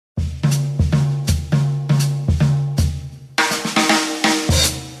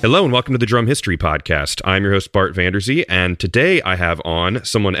Hello and welcome to the Drum History Podcast. I'm your host, Bart Vanderzee, and today I have on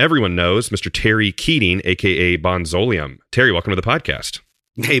someone everyone knows, Mr. Terry Keating, a.k.a. Bonzolium. Terry, welcome to the podcast.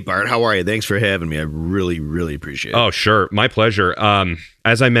 Hey, Bart, how are you? Thanks for having me. I really appreciate it. Oh, sure. My pleasure.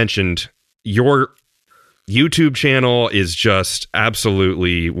 As I mentioned, your YouTube channel is just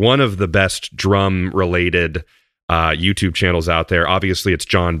absolutely one of the best drum-related YouTube channels out there. Obviously, it's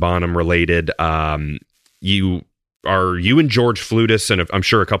John Bonham related. You and George Flutis, and I'm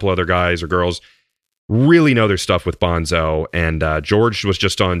sure a couple other guys or girls, really know their stuff with Bonzo. And George was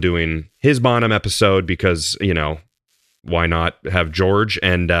just on doing his Bonham episode because, you know, why not have George?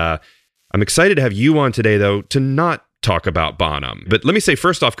 And I'm excited to have you on today, though, to not talk about Bonham. But let me say,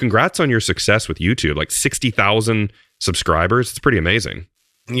 first off, congrats on your success with YouTube. Like 60,000 subscribers. It's pretty amazing.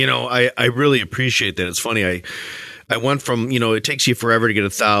 You know, I really appreciate that. It's funny. I went from, you know, it takes you forever to get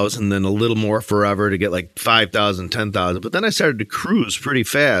 1,000, then a little more forever to get like 5,000, 10,000. But then I started to cruise pretty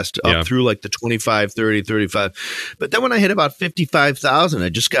fast up through like the 25, 30, 35. But then when I hit about 55,000, I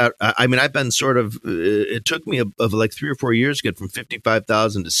just got, I mean, I've been sort of, it took me of like 3 or 4 years to get from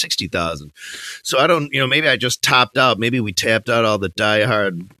 55,000 to 60,000. So I don't, you know, maybe I just topped out. Maybe we tapped out all the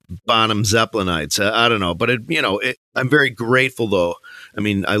diehard Bonham Zeppelinites. I don't know. But, I'm very grateful, though. I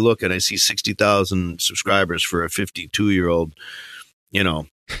mean, I look and I see 60,000 subscribers for a 52-year-old, you know,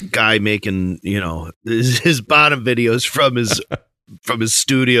 guy making, you know, his Bonham videos from his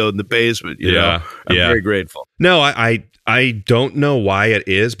studio in the basement. You know? I'm very grateful. No, I don't know why it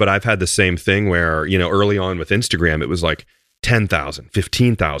is, but I've had the same thing where, you know, early on with Instagram, it was like 10,000,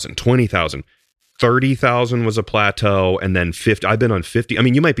 15,000, 20,000. 30,000 was a plateau, and then 50. I've been on 50. I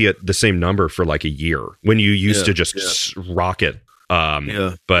mean, you might be at the same number for like a year when you used to just rock it.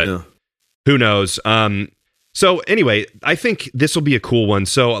 But who knows? So anyway, I think this will be a cool one.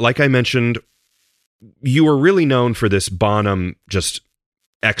 So like I mentioned, you were really known for this Bonham just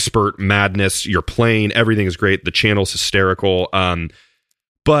expert madness. You're playing, everything is great. The channel's hysterical.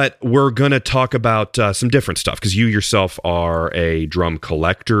 But we're going to talk about some different stuff because you yourself are a drum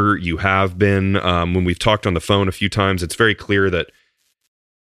collector. You have been. When we've talked on the phone a few times, it's very clear that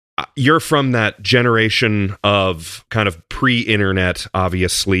you're from that generation of kind of pre-internet,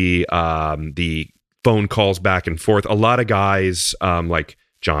 obviously, the phone calls back and forth. A lot of guys like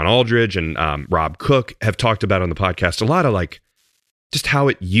John Aldridge and Rob Cook have talked about on the podcast a lot of like just how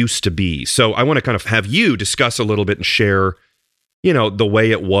it used to be. So I want to kind of have you discuss a little bit and share, you know, the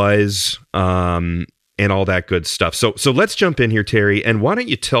way it was and all that good stuff. So let's jump in here, Terry. And why don't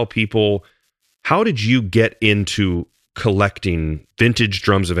you tell people, how did you get into collecting vintage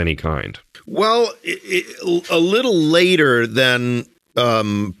drums of any kind? Well, a little later than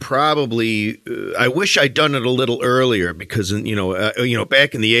probably. I wish I'd done it a little earlier because, you know,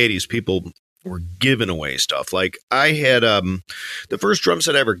 back in the 80s, people were giving away stuff. Like I had the first drum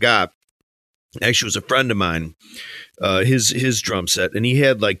set I ever got actually was a friend of mine. His drum set, and he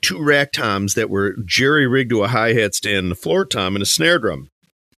had like 2 rack toms that were jerry rigged to a hi-hat stand and a floor tom and a snare drum.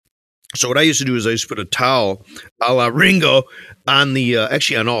 So what I used to do is I used to put a towel a la Ringo on the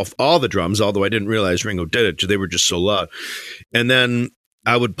actually on all the drums, although I didn't realize Ringo did it because they were just so loud. And then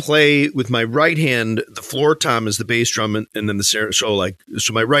I would play with my right hand. The floor tom is the bass drum, and then the snare. So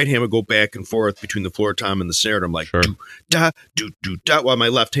my right hand would go back and forth between the floor tom and the snare drum, like do da do da, while my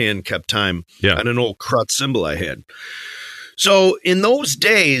left hand kept time on an old Crutz cymbal I had. So in those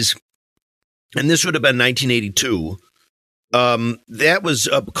days, and this would have been 1982. That was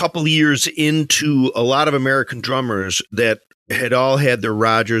a couple years into a lot of American drummers that had all had their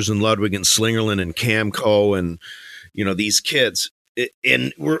Rogers and Ludwig and Slingerland and Camco and, you know, these kids.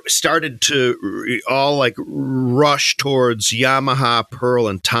 And we're started to all like rush towards Yamaha, Pearl,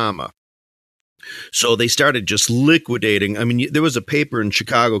 and Tama. So they started just liquidating. I mean, there was a paper in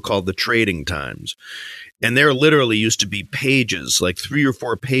Chicago called The Trading Times, and there literally used to be pages, like 3 or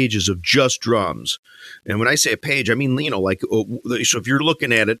 4 pages of just drums. And when I say a page, I mean, you know, like, so if you're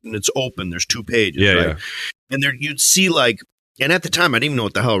looking at it and it's open, there's 2 pages, right? Yeah. And there you'd see like, and at the time, I didn't even know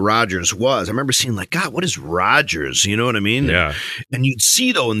what the hell Rogers was. I remember seeing like, God, what is Rogers? You know what I mean? Yeah. And you'd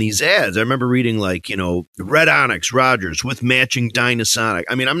see, though, in these ads, I remember reading like, you know, Red Onyx Rogers with matching Dynasonic.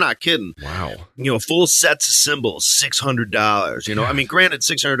 I mean, I'm not kidding. Wow. You know, full sets of cymbals, $600. You know, I mean, granted,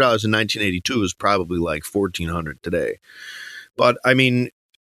 $600 in 1982 is probably like $1,400 today. But I mean,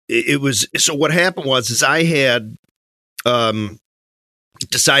 it was, so what happened was I had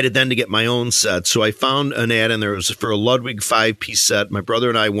decided then to get my own set. So I found an ad in there. It was for a Ludwig 5-piece set. My brother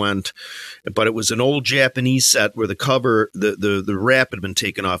and I went, but it was an old Japanese set where the cover, the wrap had been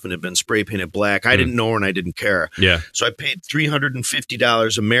taken off and had been spray painted black. I didn't know, and I didn't care. Yeah. So I paid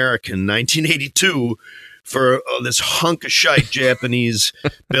 $350 American, 1982, for this hunk of shite Japanese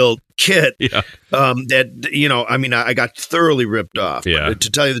built kit. Yeah. That, you know, I mean, I got thoroughly ripped off. Yeah. But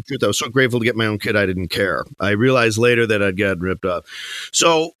to tell you the truth, I was so grateful to get my own kit, I didn't care. I realized later that I'd gotten ripped off.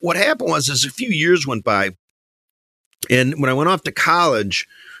 So what happened was, a few years went by, and when I went off to college,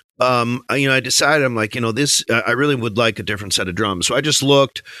 I decided, I'm like, I really would like a different set of drums. So I just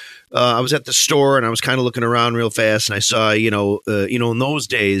looked. I was at the store and I was kind of looking around real fast, and I saw, in those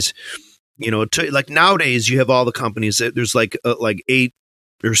days, like nowadays, you have all the companies that there's like 8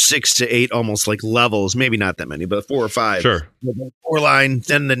 or 6 to 8 almost like levels, maybe not that many, but 4 or 5. Sure. 4 line,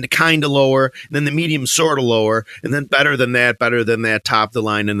 then the kind of lower, then the medium sort of lower, and then better than that, top of the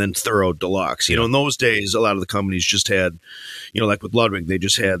line, and then thorough deluxe. You know, in those days, a lot of the companies just had, like with Ludwig, they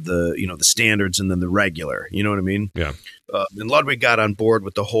just had the, the standards and then the regular. You know what I mean? Yeah. And Ludwig got on board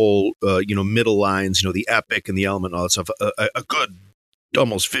with the whole, middle lines, the Epic and the Element and all that stuff, a good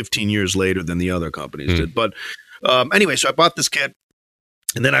almost 15 years later than the other companies did. But anyway, so I bought this kit.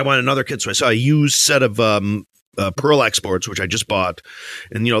 And then I wanted another kit, so I saw a used set of Pearl Exports, which I just bought.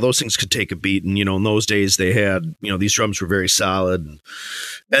 And, those things could take a beat. And, in those days they had, these drums were very solid.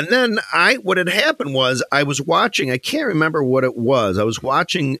 And then what had happened was I was watching, I can't remember what it was. I was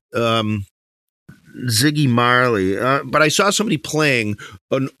watching Ziggy Marley, but I saw somebody playing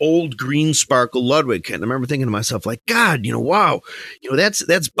an old Green Sparkle Ludwig kit. And I remember thinking to myself, like, God, wow,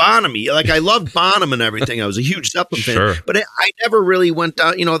 that's Bonham. Like, I loved Bonham and everything. I was a huge Zeppelin fan, but I never really went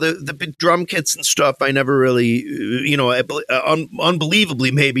down, the big drum kits and stuff. I never really,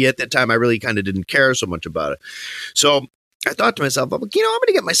 unbelievably, maybe at that time, I really kind of didn't care so much about it. So I thought to myself, I'm going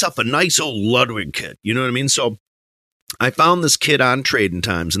to get myself a nice old Ludwig kit. You know what I mean? So I found this kit on Trading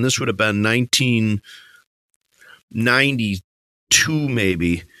Times, and this would have been 1992,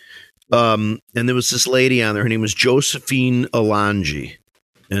 maybe. And there was this lady on there. Her name was Josephine Alangi,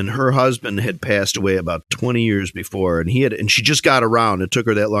 and her husband had passed away about 20 years before, and she just got around. It took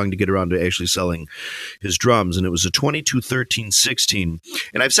her that long to get around to actually selling his drums, and it was a 2213-16.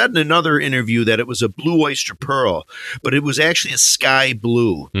 And I've said in another interview that it was a Blue Oyster Pearl, but it was actually a sky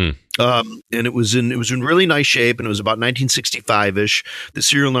blue. And it was in really nice shape, and it was about 1965-ish. The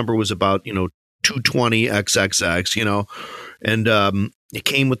serial number was about 220XXX, and it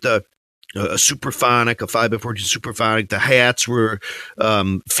came with a Superphonic, a 5x14 Superphonic. The hats were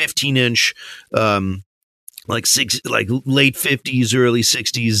 15-inch, like late 50s, early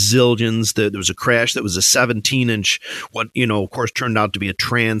 60s Zildjians. There was a Crash that was a 17-inch, what, of course, turned out to be a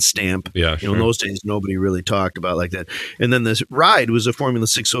trans stamp. Yeah, sure. In those days, nobody really talked about it like that. And then this ride was a Formula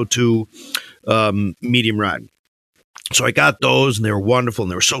 602 medium ride. So I got those, and they were wonderful,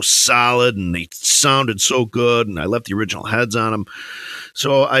 and they were so solid, and they sounded so good, and I left the original heads on them.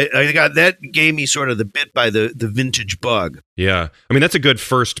 So I got that, gave me sort of the bit by the vintage bug. Yeah. I mean, that's a good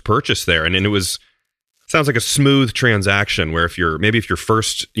first purchase there. And it sounds like a smooth transaction where if your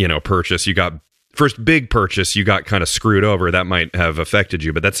first, purchase, first big purchase, you got kind of screwed over, that might have affected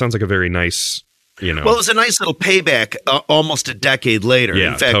you. But that sounds like a very nice, Well, it was a nice little payback almost a decade later.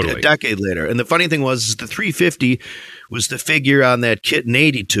 Yeah, in fact, totally. A decade later. And the funny thing was the 350 was the figure on that kit in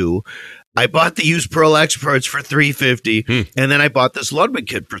 82. I bought the used Pearl Experts for $350, and then I bought this Ludwig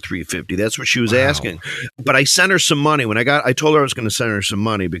kit for $350. That's what she was asking. But I sent her some money I told her I was going to send her some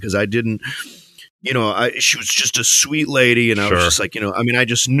money because I didn't, she was just a sweet lady, and I was just like, I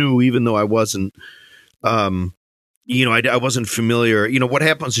just knew, even though I wasn't, I wasn't familiar. What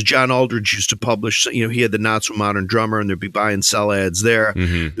happens is John Aldridge used to publish, he had the Not So Modern Drummer, and there'd be buy and sell ads there.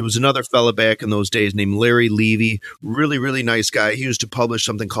 Mm-hmm. There was another fella back in those days named Larry Levy, really, really nice guy. He used to publish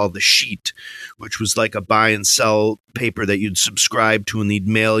something called The Sheet, which was like a buy and sell paper that you'd subscribe to, and they'd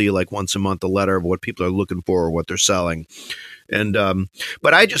mail you like once a month a letter of what people are looking for or what they're selling. And,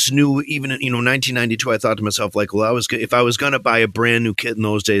 but I just knew, even in, 1992, I thought to myself, like, well, if I was going to buy a brand new kit in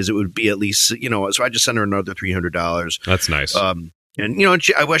those days, it would be at least, so I just sent her another $300. That's nice. And,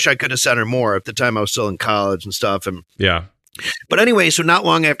 I wish I could have sent her more. At the time I was still in college and stuff. And yeah. But anyway, so not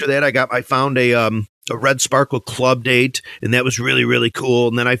long after that, I found a Red Sparkle club date, and that was really, really cool.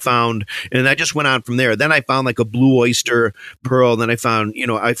 And then I just went on from there. Then I found like a Blue Oyster Pearl. And then I found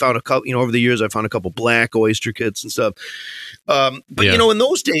a couple, over the years, I found a couple Black Oyster kits and stuff. But in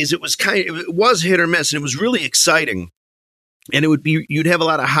those days, it was hit or miss, and it was really exciting. And you'd have a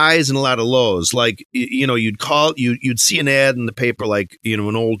lot of highs and a lot of lows. Like, you'd see an ad in the paper, like,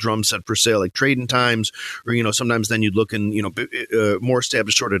 an old drum set for sale, like Trading Times, or, sometimes then you'd look in, more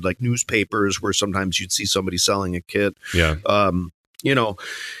established sort of like newspapers where sometimes you'd see somebody selling a kit. Yeah. And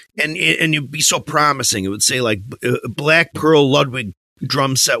you'd be so promising. It would say like Black Pearl Ludwig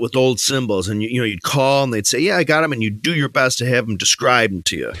drum set with old cymbals. And, you'd call and they'd say, yeah, I got them. And you'd do your best to have them describe them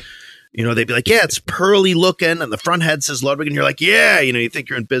to you. They'd be like, yeah, it's pearly looking, and the front head says Ludwig, and you're like, yeah, you think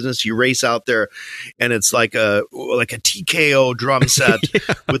you're in business. You race out there, and it's like a TKO drum set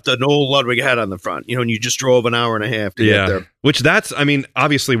with an old Ludwig head on the front, and you just drove an hour and a half to get there. Which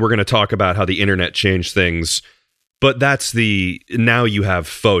obviously we're going to talk about how the internet changed things, but now you have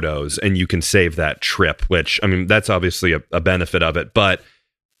photos and you can save that trip, which, that's obviously a benefit of it. But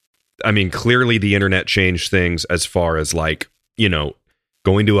clearly the internet changed things as far as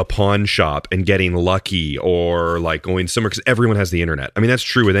going to a pawn shop and getting lucky, or going somewhere, because everyone has the internet. That's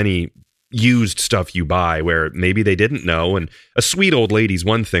true with any used stuff you buy where maybe they didn't know. And a sweet old lady's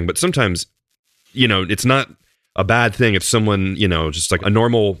one thing, but sometimes, it's not a bad thing if someone, just like a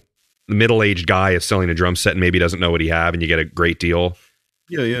normal middle-aged guy is selling a drum set and maybe doesn't know what he have, and you get a great deal.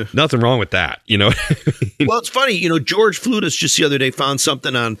 Yeah. Nothing wrong with that, Well, it's funny, George Flutis just the other day found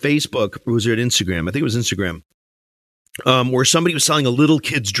something on Facebook, or was it Instagram? I think it was Instagram. Where somebody was selling a little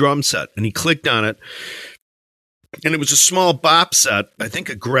kid's drum set, and he clicked on it, and it was a small bop set, I think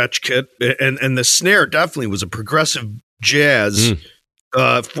a Gretsch kit, and the snare definitely was a progressive jazz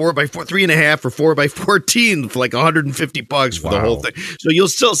 4x4, 3.5 or 4x14 for like $150 for the whole thing. So you'll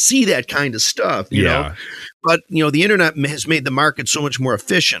still see that kind of stuff, you know. But the internet has made the market so much more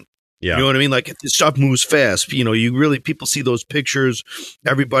efficient. Yeah. You know what I mean? Like, the stuff moves fast. People see those pictures,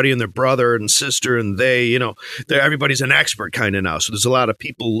 everybody and their brother and sister, and everybody's an expert kind of now. So there's a lot of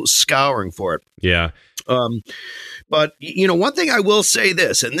people scouring for it. Yeah. But, one thing I will say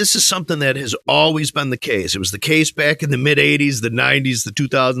this, and this is something that has always been the case. It was the case back in the mid 80s, the 90s, the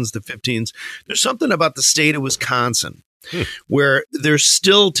 2000s, the 15s. There's something about the state of Wisconsin where there's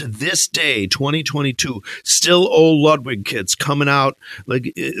still, to this day, 2022, still old Ludwig kits coming out.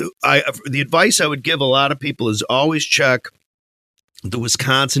 Like, the advice I would give a lot of people is always check the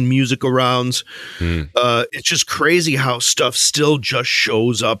Wisconsin music arounds. It's just crazy how stuff still just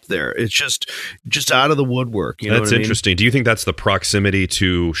shows up there. It's just out of the woodwork. That's interesting. Do you think that's the proximity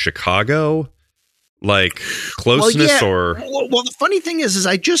to Chicago? Like closeness? Well, the funny thing is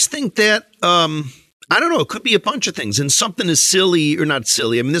I just think that, I don't know. It could be a bunch of things, and something as silly or not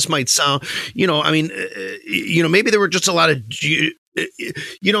silly. This might sound, maybe there were just a lot of,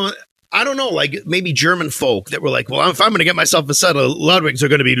 I don't know, like maybe German folk that were like, well, if I'm going to get myself a set of Ludwigs, they're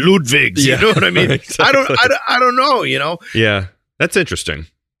going to be Ludwigs. You know what I mean? Exactly. I don't know, Yeah, that's interesting.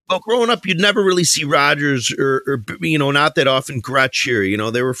 Well, growing up, you'd never really see Rogers or not that often Gretsch here.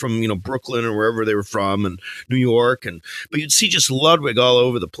 They were from, Brooklyn or wherever they were from, and New York. But you'd see just Ludwig all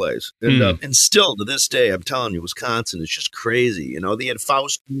over the place. And still to this day, I'm telling you, Wisconsin is just crazy. They had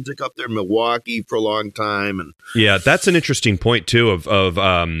Faust music up there in Milwaukee for a long time. And yeah, that's an interesting point too of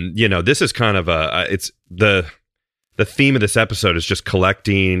this is kind of it's the theme of this episode is just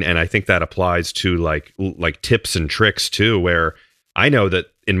collecting. And I think that applies to like tips and tricks too, where I know that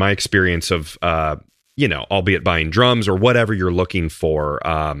in my experience of, albeit buying drums or whatever you're looking for,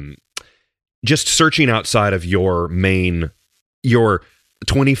 just searching outside of your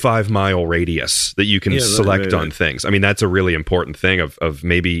 25-mile radius that you can select on things. That's a really important thing of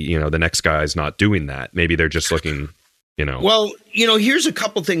maybe, the next guy's not doing that. Maybe they're just looking, Well, here's a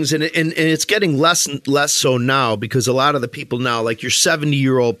couple things, and it's getting less and less so now, because a lot of the people now, like your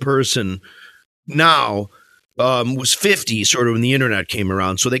 70-year-old person now, was 50 sort of when the internet came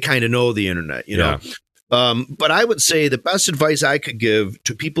around. So they kind of know the internet, know. But I would say the best advice I could give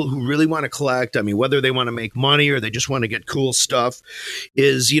to people who really want to collect, whether they want to make money or they just want to get cool stuff,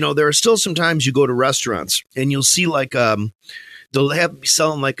 is, there are still sometimes you go to restaurants and you'll see like, they'll be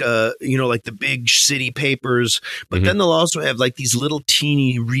selling like like the big city papers, but then they'll also have like these little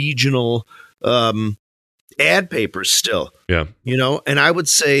teeny regional, ad papers still. Yeah. And I would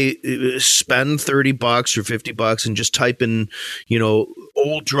say spend $30 or $50 and just type in,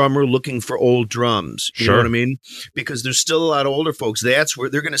 old drummer looking for old drums. You know what I mean? Because there's still a lot of older folks. That's where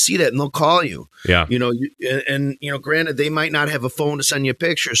they're going to see that and they'll call you. Yeah. Granted, they might not have a phone to send you a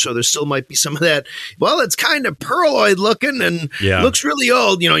picture. So there still might be some of that. Well, it's kind of pearloid looking and looks really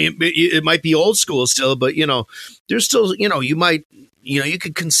old. It might be old school still, but there's still, you might, you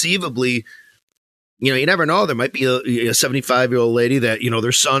could conceivably, you never know. There might be a 75-year-old lady that,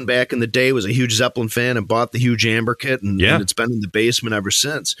 their son back in the day was a huge Zeppelin fan and bought the huge Amber kit, and it's been in the basement ever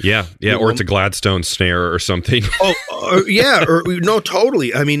since. Yeah, yeah, or it's a Gladstone snare or something. No,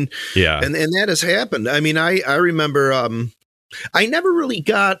 totally. And that has happened. I remember I never really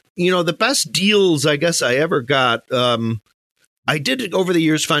got, the best deals I guess I ever got. I did over the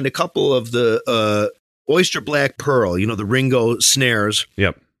years find a couple of the Oyster Black Pearl, the Ringo snares.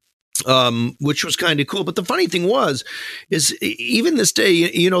 Yep. which was kind of cool. But the funny thing is even this day,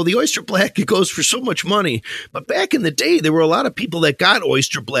 the Oyster Black, it goes for so much money. But back in the day, there were a lot of people that got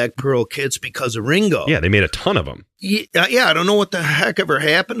Oyster Black Pearl kits because of Ringo. Yeah, they made a ton of them. Yeah, I don't know what the heck ever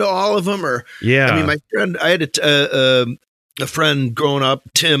happened to all of them. I mean, my friend, I had a friend growing up,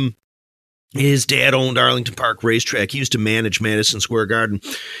 Tim. His dad owned Arlington Park Racetrack. He used to manage Madison Square Garden,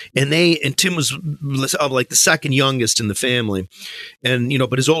 and Tim was like the second youngest in the family, and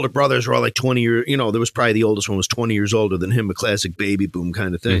but his older brothers were all like 20 years. There was probably the oldest one was 20 years older than him, a classic baby boom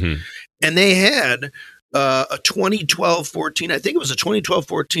kind of thing, and they had a 2012-14. I think it was a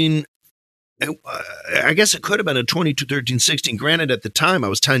 2012-14. I guess it could have been a 22-13-16. Granted, at the time I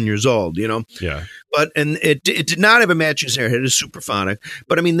was 10 years old, Yeah. But it did not have a matching snare. It had a Superphonic.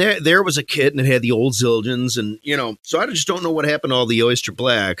 But I mean, there was a kit and it had the old Zildjians, and so I just don't know what happened to all the Oyster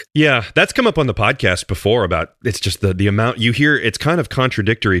Black. Yeah, that's come up on the podcast before about it's just the amount you hear. It's kind of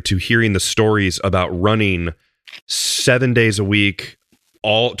contradictory to hearing the stories about running 7 days a week,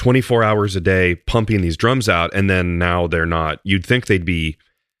 all 24 hours a day, pumping these drums out, and then now they're not. You'd think they'd be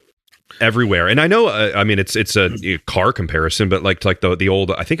everywhere. And I know, I mean, it's a car comparison, but like the old,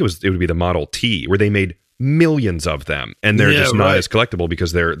 I think it would be the Model T, where they made millions of them, and they're just not as collectible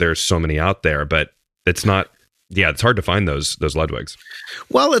because there's so many out there. But it's not. Yeah, it's hard to find those Ludwigs.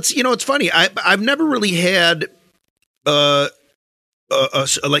 Well, it's funny. I've never really had like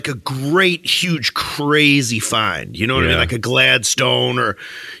a great, huge, crazy find. You know what I mean? Like a Gladstone or,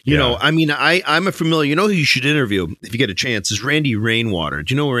 I mean, I'm a familiar, who you should interview if you get a chance is Randy Rainwater.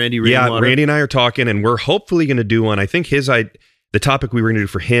 Do you know where Randy Rainwater? Yeah, Randy and I are talking, and we're hopefully going to do one. I think the topic we were going to do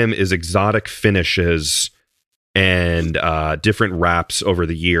for him is exotic finishes and different wraps over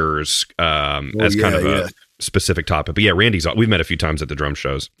the years as kind of a specific topic. But yeah, we've met a few times at the drum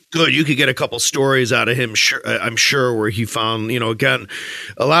shows. Good. You could get a couple stories out of him, I'm sure, where he found, again,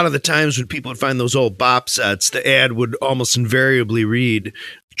 a lot of the times when people would find those old bop sets, the ad would almost invariably read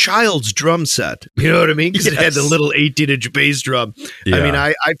child's drum set. You know what I mean? Because it had the little 18-inch bass drum. Yeah. I mean,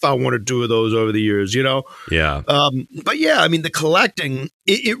 I found one or two of those over the years, Yeah. But yeah, I mean, the collecting,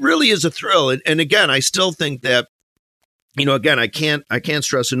 it really is a thrill. And again, I still think that, again, I can't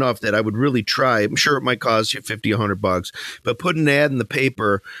stress enough that I would really try. I'm sure it might cost you $50, $100, but put an ad in the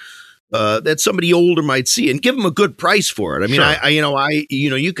paper that somebody older might see and give them a good price for it. I mean, sure.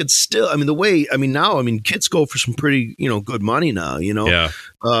 You could still, I mean, now, kids go for some pretty, good money now, Yeah.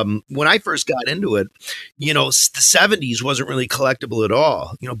 When I first got into it, the 70s wasn't really collectible at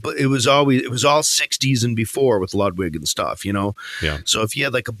all, but it was all 60s and before with Ludwig and stuff, Yeah. So if you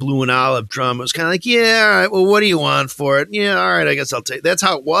had like a blue and olive drum, it was kind of like, yeah, all right, well, what do you want for it? Yeah, all right, I guess I'll take. That's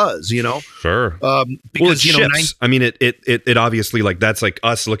how it was, Sure. Because it ships. I mean, it obviously, like, that's like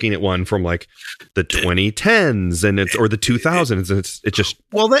us looking at one from like the 2010s or the 2000s, and it just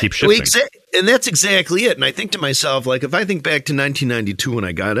keeps shipping. And that's exactly it. And I think to myself, like, if I think back to 1992 when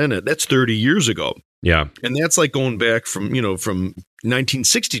I got in it, that's 30 years ago. Yeah. And that's like going back from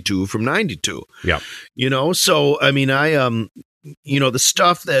 1962, from 92. Yeah. So, I mean, the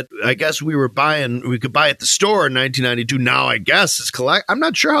stuff that I guess we could buy at the store in 1992. Now, I guess is I'm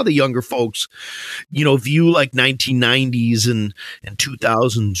not sure how the younger folks, view like 1990s and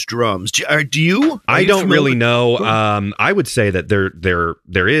 2000s drums. Do you? I don't really know. I would say that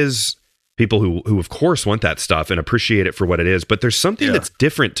there is people who of course want that stuff and appreciate it for what it is, but there's something that's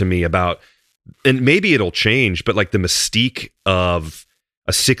different to me about, and maybe it'll change, but like the mystique of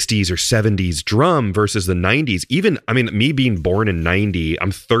a 60s or 70s drum versus the 90s. Even, I mean, me being born in 90,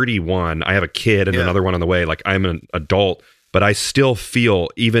 I'm 31, I have a kid and another one on the way, like I'm an adult, but I still feel,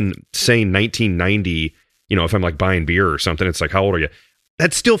 even saying 1990, if I'm like buying beer or something, it's like, how old are you?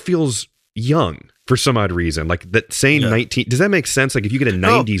 That still feels young for some odd reason. Like that saying 19, does that make sense? Like if you get a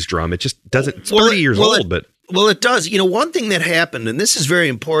 90s drum, it just doesn't, it's 30 years old, but. Well, it does. One thing that happened, and this is very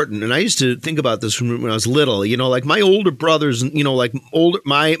important, and I used to think about this when I was little, like my older brothers, like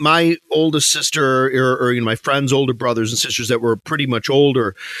my oldest sister or my friends' older brothers and sisters that were pretty much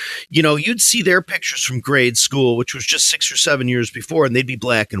older, you'd see their pictures from grade school, which was just 6 or 7 years before, and they'd be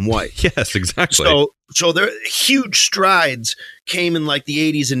black and white. Yes, exactly. So there huge strides came in like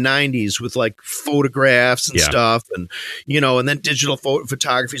the 80s and 90s with like photographs and stuff, and and then digital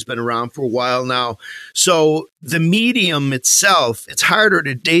photography has been around for a while now. So the medium itself, it's harder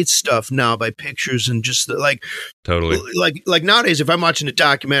to date stuff now by pictures and just totally like nowadays, if I'm watching a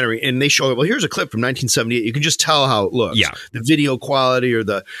documentary and they show, well, here's a clip from 1978, you can just tell how it looks. Yeah, the video quality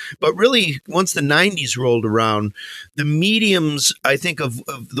but really once the 90s rolled around, the mediums, I think of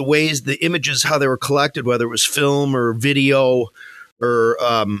the ways the images, how they were collected, whether it was film or video or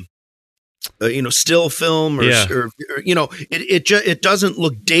still film or it doesn't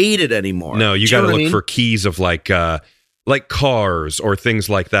look dated anymore. No, you got to look for keys of like cars or things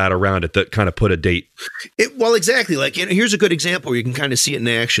like that around it that kind of put a date. Well, exactly. Like, here's a good example where you can kind of see it in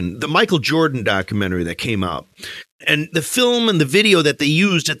action. The Michael Jordan documentary that came out. And the film and the video that they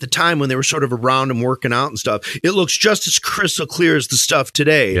used at the time when they were sort of around and working out and stuff, it looks just as crystal clear as the stuff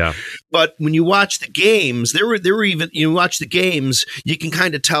today. Yeah. But when you watch the games, there were even, you watch the games, you can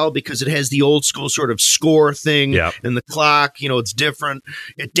kind of tell because it has the old school sort of score thing and the clock, it's different.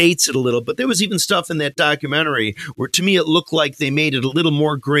 It dates it a little. But there was even stuff in that documentary where to me it looked like they made it a little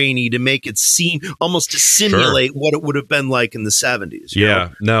more grainy to make it seem almost to simulate what it would have been like in the 70s. Yeah.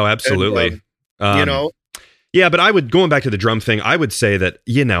 No, absolutely. And, yeah, but going back to the drum thing, I would say that,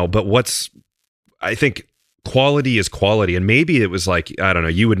 but I think quality is quality. And maybe it was like, I don't know,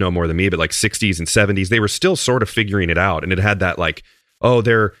 you would know more than me, but like 60s and 70s, they were still sort of figuring it out. And it had that like,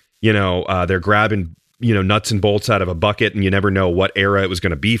 they're grabbing, nuts and bolts out of a bucket and you never know what era it was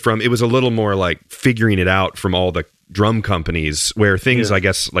going to be from. It was a little more like figuring it out from all the drum companies where things, I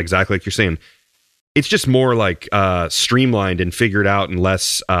guess, like exactly like you're saying, it's just more like streamlined and figured out and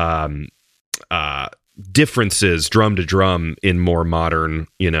less differences drum to drum in more modern,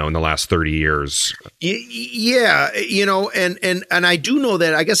 in the last 30 years. Yeah. And I do know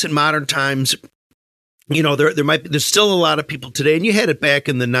that I guess in modern times, there's still a lot of people today, and you had it back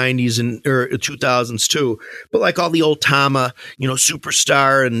in the 90s and or 2000s too. But like all the old Tama,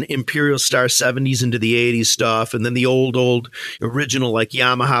 Superstar and Imperial Star 70s into the 80s stuff, and then the old original like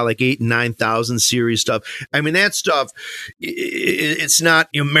Yamaha like 8 and 9000 series stuff. I mean, that stuff, it's not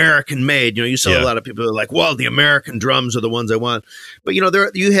American made. You saw a lot of people are like, well, the American drums are the ones I want. But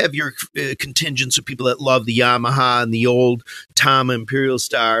there you have your contingents of people that love the Yamaha and the old Tama Imperial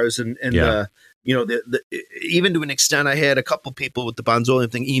Stars and even to an extent, I had a couple people with the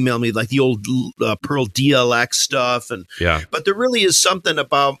Bonzolian thing email me like the old Pearl DLX stuff, but there really is something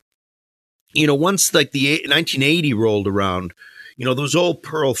about once like the 1980 rolled around, those old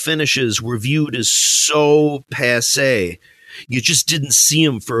Pearl finishes were viewed as so passé. You just didn't see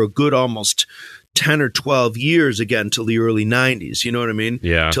them for a good almost 10 or 12 years again till the early 90s. You know what I mean?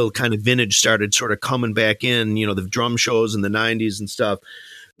 Yeah. Till kind of vintage started sort of coming back in. The drum shows in the 90s and stuff.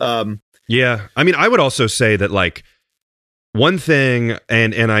 Yeah. I mean, I would also say that like one thing,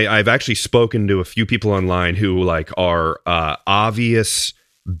 and I've actually spoken to a few people online who like are obvious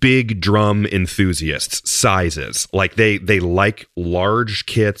big drum enthusiasts, sizes. Like they like large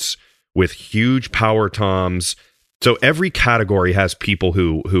kits with huge power toms. So every category has people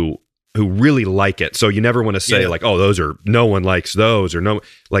who really like it. So you never want to say like, oh, no one likes those, or no,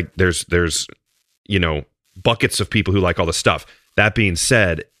 like there's buckets of people who like all the stuff. That being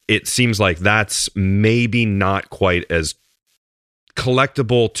said, it seems like that's maybe not quite as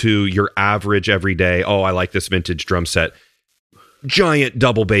collectible to your average everyday, oh, I like this vintage drum set. Giant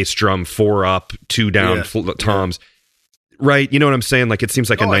double bass drum, 4 up, 2 down toms. Right? You know what I'm saying? Like it seems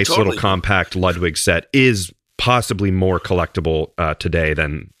like a nice little compact Ludwig set is possibly more collectible today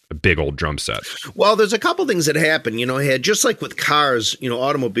than a big old drum set. Well, there's a couple things that happen, had just like with cars,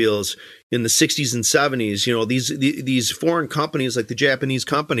 automobiles in the 60s and 70s, these foreign companies like the Japanese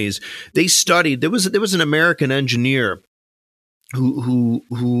companies, they studied, there was an American engineer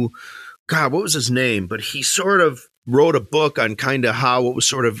who God, what was his name? But he sort of wrote a book on kind of how it was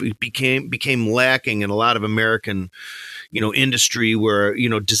sort of became lacking in a lot of American industry where,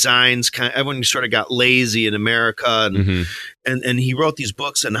 designs everyone sort of got lazy in America and he wrote these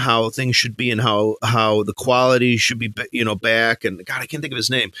books on how things should be and how the quality should be, back. And God, I can't think of his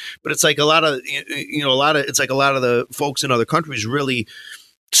name, but it's like a lot of the folks in other countries really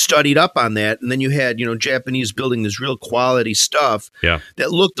studied up on that. And then you had, Japanese building this real quality stuff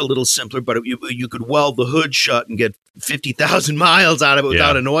that looked a little simpler, but you could weld the hood shut and get 50,000 miles out of it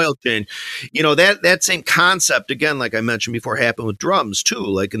without an oil change. That same concept, again, like I mentioned before, happened with drums too,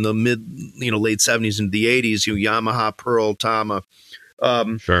 like in the late 70s into the 80s, Yamaha, Pearl, Tama.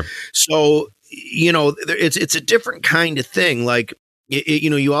 Sure. So, it's a different kind of thing. Like,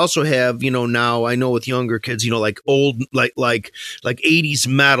 you also have, now I know with younger kids, like old, like 80s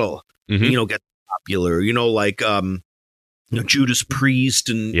metal, get popular, like, Judas Priest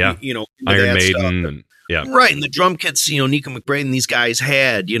and, Iron Maiden. And, right. And the drum kits, Nico McBraden, these guys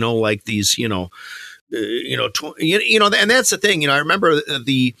had, like these, and that's the thing, I remember in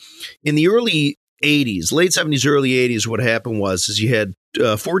the early 80s, late 70s, early 80s, what happened is you had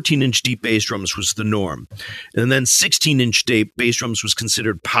 14-inch deep bass drums was the norm. And then 16-inch bass drums was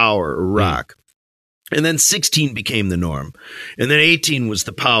considered power or rock. And then 16 became the norm. And then 18 was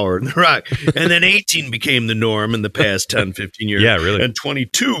the power and the rock. And then 18 became the norm in the past 10, 15 years. Yeah, really. And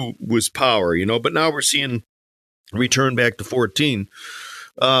 22 was power, but now we're seeing return back to 14.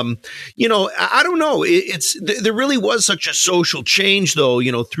 I don't know. There really was such a social change, though,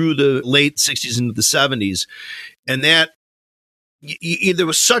 through the late 60s into the 70s. And that there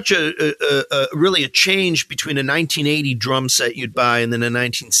was such really a change between a 1980 drum set you'd buy and then a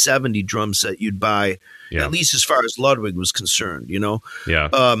 1970 drum set you'd buy, at least as far as Ludwig was concerned, Yeah.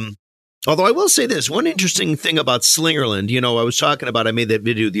 Although I will say this, one interesting thing about Slingerland, I made that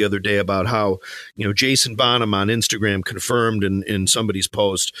video the other day about how, Jason Bonham on Instagram confirmed in somebody's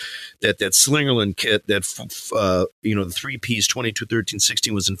post that Slingerland kit, that, the 3-piece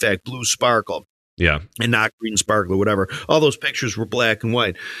 22-13-16 was in fact blue sparkle. Yeah. And not green sparkle or whatever. All those pictures were black and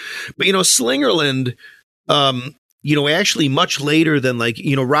white. But, Slingerland, actually much later than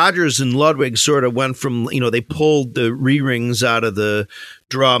Rogers and Ludwig sort of went from, they pulled the re-rings out of the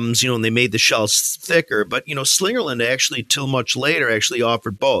drums, and they made the shells thicker. But, Slingerland actually, till much later, actually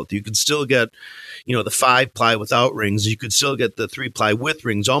offered both. You could still get, the 5-ply without rings. You could still get the 3-ply with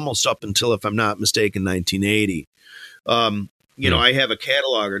rings almost up until, if I'm not mistaken, 1980. I have a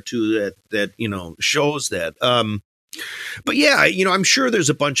catalog or two that shows that. But yeah, I'm sure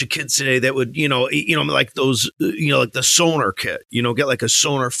there's a bunch of kids today that would, like those, like the Sonar kit, get like a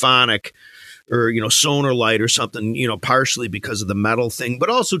Sonar Phonic or, Sonar Light or something, partially because of the metal thing, but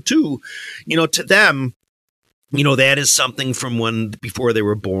also too, to them, that is something from before they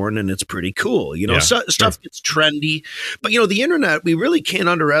were born, and it's pretty cool. Stuff gets trendy. But, the internet, we really can't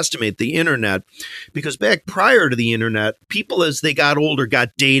underestimate the internet, because back prior to the internet, people as they got older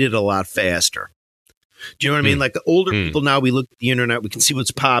got dated a lot faster. Do you know what I mean? Like older people now, we look at the internet, we can see what's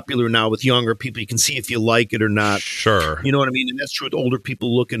popular now. With younger people, you can see if you like it or not. Sure. You know what I mean? And that's true with older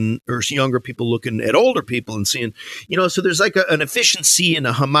people looking, or younger people looking at older people and seeing, so there's like an efficiency and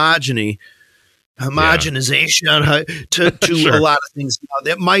a homogenization to Sure. a lot of things now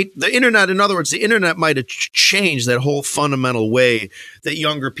the internet might have changed that whole fundamental way that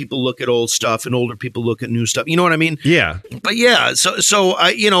younger people look at old stuff and older people look at new stuff. You know what I mean? Yeah. But yeah, so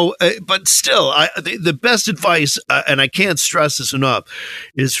I, but still, the best advice, and I can't stress this enough,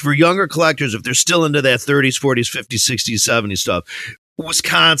 is for younger collectors, if they're still into that 30s, 40s, 50s, 60s, 70s stuff,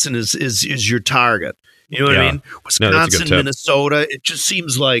 Wisconsin is your target. You know what I mean? Wisconsin, Minnesota, it just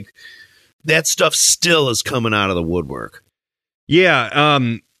seems like that stuff still is coming out of the woodwork. Yeah,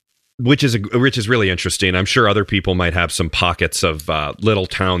 which is really interesting. I'm sure other people might have some pockets of little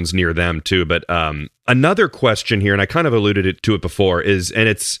towns near them too. But another question here, and I kind of alluded to it before, is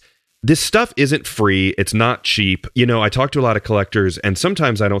this stuff isn't free. It's not cheap. I talk to a lot of collectors, and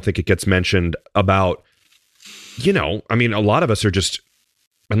sometimes I don't think it gets mentioned about. A lot of us are just,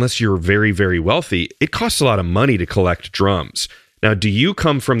 unless you're very, very wealthy, it costs a lot of money to collect drums. Now, do you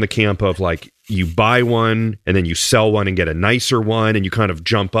come from the camp of like you buy one and then you sell one and get a nicer one and you kind of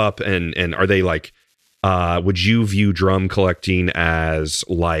jump up and are they like, would you view drum collecting as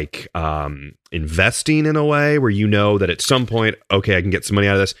like investing in a way where that at some point, okay, I can get some money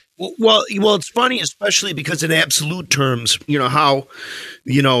out of this? Well, it's funny, especially because in absolute terms, how,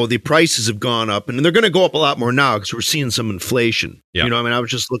 the prices have gone up, and they're going to go up a lot more now because we're seeing some inflation. Yeah. I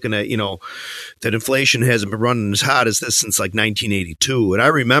was just looking at, that inflation hasn't been running as hot as this since like 1982. And I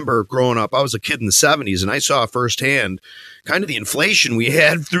remember growing up, I was a kid in the 70s, and I saw firsthand kind of the inflation we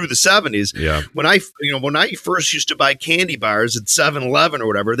had through the 70s. Yeah. When I first used to buy candy bars at 7-Eleven or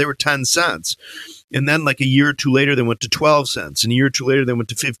whatever, they were 10 cents. And then like a year or two later, they went to 12 cents. And a year or two later, they went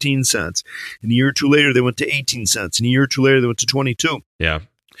to 15 cents. And a year or two later, they went to 18 cents. And a year or two later, they went to 22. Yeah.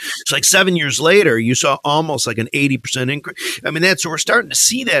 It's like 7 years later, you saw almost like an 80% increase. I mean, we're starting to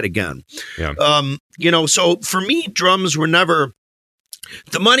see that again. Yeah. So for me, drums were never,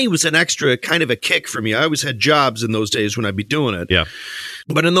 the money was an extra kind of a kick for me. I always had jobs in those days when I'd be doing it. Yeah.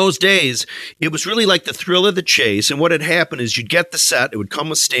 But in those days, it was really like the thrill of the chase. And what had happened is you'd get the set. It would come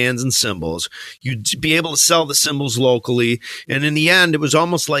with stands and cymbals. You'd be able to sell the cymbals locally. And in the end, it was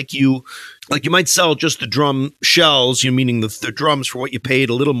almost like you might sell just the drum shells, meaning the drums for what you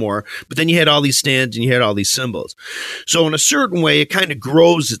paid a little more. But then you had all these stands and you had all these cymbals. So in a certain way, it kind of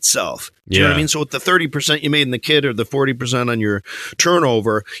grows itself. Do you know what I mean? So with the 30% you made in the kit or the 40% on your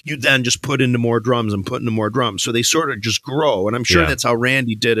turnover, you then just put into more drums and put into more drums. So they sort of just grow. And I'm sure that's how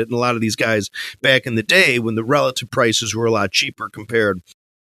Randy did it. And a lot of these guys back in the day when the relative prices were a lot cheaper compared.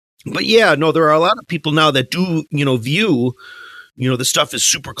 But yeah, no, there are a lot of people now that do, view, the stuff is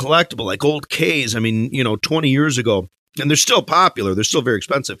super collectible, like old K's. I mean, 20 years ago, and they're still popular. They're still very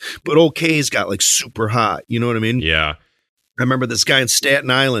expensive, but old K's got like super hot. You know what I mean? Yeah. I remember this guy in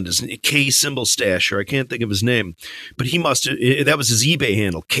Staten Island, is K Symbol Stasher. I can't think of his name, but he must have, that was his eBay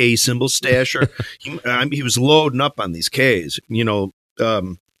handle, K Symbol Stasher. He was loading up on these Ks.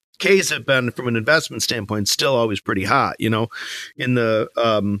 Ks have been, from an investment standpoint, still always pretty hot. In the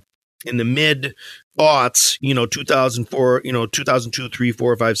mid aughts, 2004, 2002, 3,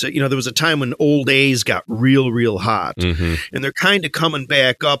 4, 5, 6. There was a time when old A's got real hot, and they're kind of coming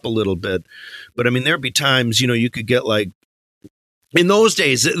back up a little bit. But I mean, there'd be times, you could get like, in those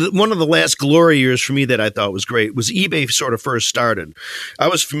days, one of the last glory years for me that I thought was great was eBay sort of first started. I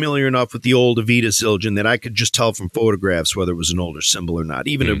was familiar enough with the old Avita Zildjian that I could just tell from photographs whether it was an older symbol or not,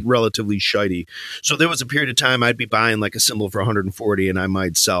 even a relatively shiny. So there was a period of time I'd be buying like a symbol for 140 and I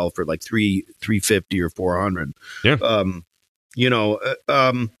might sell for like 350 or 400. Yeah.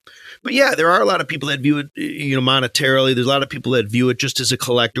 But yeah, there are a lot of people that view it, monetarily. There's a lot of people that view it just as a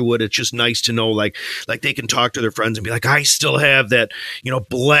collector would. It's just nice to know, like they can talk to their friends and be like, I still have that,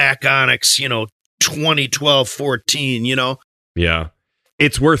 black onyx, 2012 14, Yeah.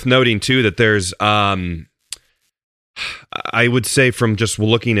 It's worth noting too that there's, I would say from just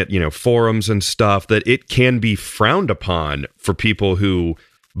looking at, forums and stuff, that it can be frowned upon for people who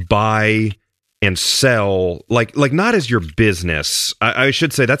buy and sell like not as your business. I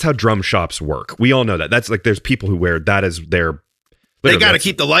should say that's how drum shops work. We all know that. That's like, there's people who wear that as their. They got to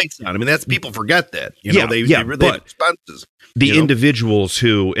keep the lights on. I mean, that's, people forget that. They really have expenses. The individuals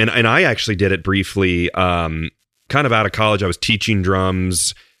who, and I actually did it briefly, kind of out of college. I was teaching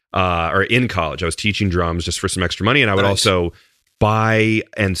drums, or in college, I was teaching drums just for some extra money, and I would also buy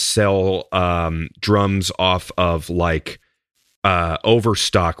and sell drums off of like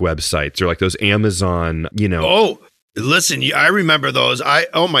overstock websites or like those Amazon, Oh, listen, I remember those.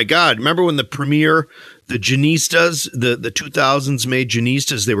 Oh my God. Remember when the Janistas, the 2000s made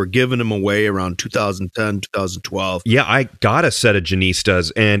Janistas, they were giving them away around 2010, 2012. Yeah, I got a set of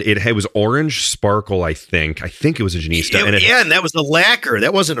Janistas and it was orange sparkle, I think. it was a Janista. And that was the lacquer.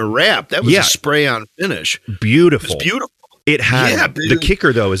 That wasn't a wrap. That was a spray on finish. Beautiful. It was beautiful. It had, the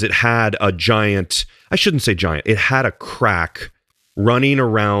kicker though, is it had a giant, I shouldn't say giant, it had a crack running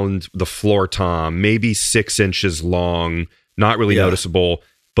around the floor tom, maybe 6 inches long, not really noticeable,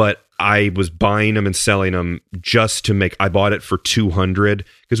 but I was buying them and selling them just to make, I bought it for 200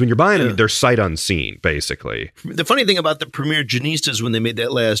 because when you're buying them, they're sight unseen, basically. The funny thing about the Premier Janistas when they made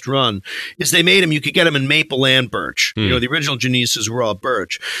that last run is they made them, you could get them in maple and birch. The original Janistas were all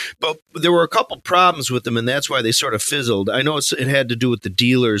birch, but there were a couple problems with them, and that's why they sort of fizzled. I know it had to do with the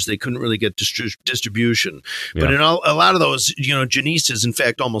dealers. They couldn't really get distribution. But in a lot of those, Janistas, in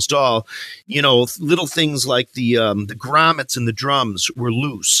fact, almost all, little things like the grommets and the drums were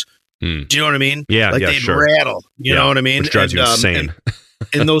loose. Do you know what I mean? Yeah, like they'd rattle. You know what I mean? Which drives you insane.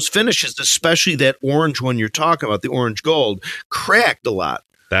 And those finishes, especially that orange one you're talking about, the orange gold, cracked a lot.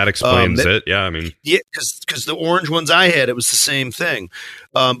 That explains it. Yeah, I mean, because the orange ones I had, it was the same thing.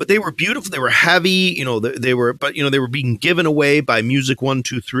 But they were beautiful. They were heavy. They were being given away by Music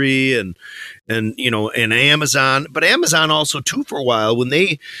 123 and Amazon. But Amazon also too for a while when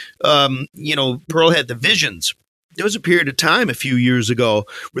they, Pearl had the Visions. There was a period of time a few years ago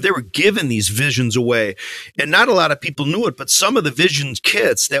where they were giving these Visions away, and not a lot of people knew it, but some of the Visions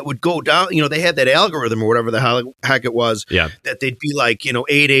kits that would go down, they had that algorithm or whatever the heck it was, that they'd be like,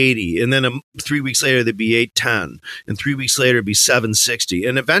 880, and then 3 weeks later, they'd be 810, and 3 weeks later, it'd be 760.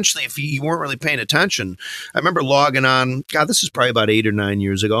 And eventually, if you weren't really paying attention, I remember logging on, God, this is probably about 8 or 9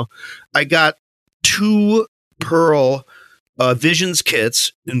 years ago. I got 2 Pearl Visions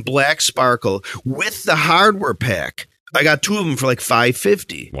kits in black sparkle with the hardware pack. I got 2 of them for like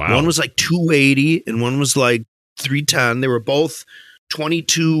 $550. Wow. One was like $280 and one was like $310. They were both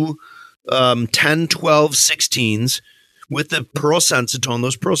 22 10, 12, 16s with the Pearl Sensitone.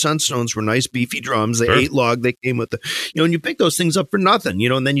 Those Pearl Sensitones were nice beefy drums. They 8 log. They came with the, and you pick those things up for nothing,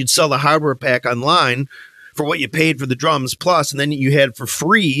 and then you'd sell the hardware pack online for what you paid for the drums plus, and then you had for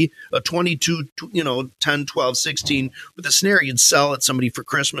free a 22, 10, 12, 16 with a snare. You'd sell it somebody for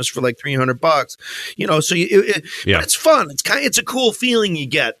Christmas for like $300, but it's fun. It's a cool feeling you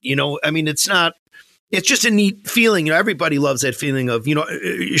get, I mean, it's just a neat feeling. Everybody loves that feeling of,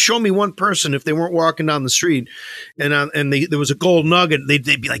 show me one person if they weren't walking down the street and there was a gold nugget, they'd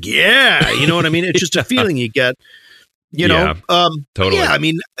be like, yeah, you know what I mean? It's just a feeling you get, totally. Yeah, I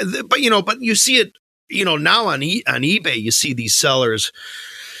mean, but you see it, now on eBay, you see these sellers.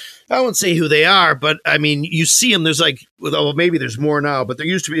 I won't say who they are, but I mean, you see them. There's like, well, maybe there's more now, but there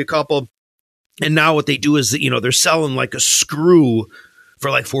used to be a couple. And now what they do is that, they're selling like a screw for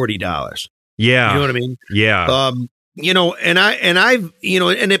like $40. Yeah. You know what I mean? Yeah. I've,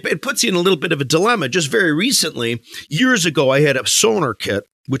 and it puts you in a little bit of a dilemma. Just very recently, years ago, I had a sonar kit,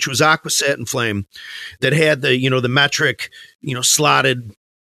 which was Aquasat and Flame, that had the metric, slotted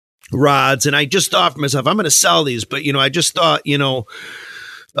rods. And I just thought for myself, I'm going to sell these, but, I just thought,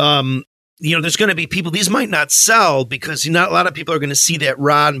 there's going to be people, these might not sell because not a lot of people are going to see that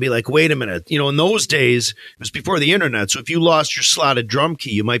rod and be like, wait a minute, in those days, it was before the internet. So if you lost your slotted drum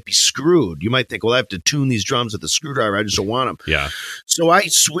key, you might be screwed. You might think, well, I have to tune these drums with a screwdriver. I just don't want them. Yeah. So I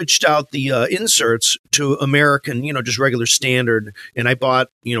switched out the inserts to American, just regular standard. And I bought,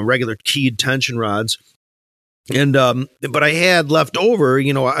 regular keyed tension rods. And but I had left over,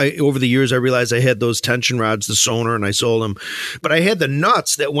 over the years I realized I had those tension rods, the sonar, and I sold them. But I had the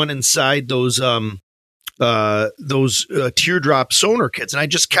nuts that went inside those teardrop sonar kits, and I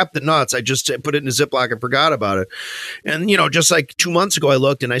just kept the nuts. I just put it in a Ziploc and forgot about it. And just like 2 months ago, I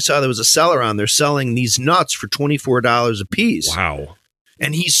looked and I saw there was a seller on there selling these nuts for $24 a piece. Wow!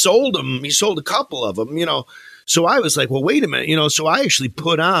 And he sold them. He sold a couple of them. So I was like, well, wait a minute, so I actually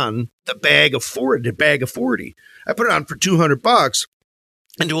put on the bag of 40. I put it on for $200.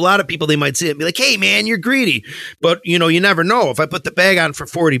 And to a lot of people, they might see it and be like, hey, man, you're greedy. But, you never know. If I put the bag on for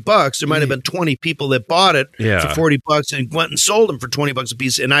 $40, there might have been 20 people that bought it for $40 and went and sold them for $20 a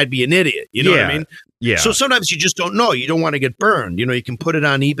piece, and I'd be an idiot. You know what I mean? Yeah. So sometimes you just don't know. You don't want to get burned. You can put it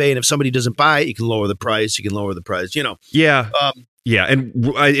on eBay, and if somebody doesn't buy it, you can lower the price. Yeah. Yeah. And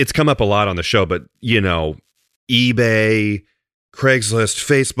it's come up a lot on the show, but, eBay, Craigslist,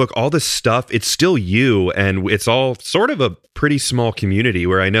 Facebook, all this stuff, it's still you. And it's all sort of a pretty small community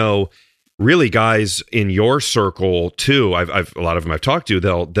where I know really guys in your circle too. I've a lot of them I've talked to,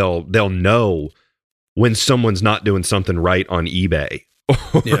 they'll know when someone's not doing something right on eBay.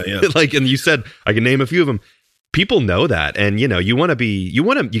 Yeah. Like, and you said, I can name a few of them. People know that. And you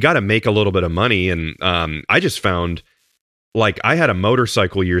got to make a little bit of money. And I just found, like, I had a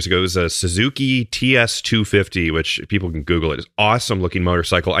motorcycle years ago. It was a Suzuki TS250, which people can Google it. It's an awesome looking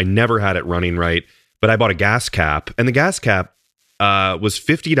motorcycle. I never had it running right, but I bought a gas cap, and the gas cap was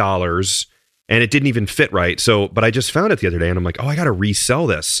 $50, and it didn't even fit right. But I just found it the other day, and I'm like, oh, I got to resell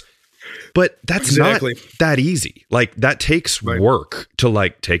this. But that's not that easy. Like, that takes work to,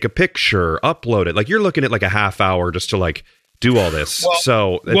 like, take a picture, upload it. Like, you're looking at like a half hour just to, like, do all this.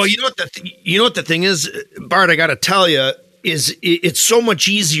 Well, you know what the thing is, Bart, I got to tell you, is it's so much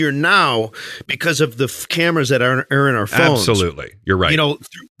easier now because of the cameras that are in our phones. Absolutely. You're right.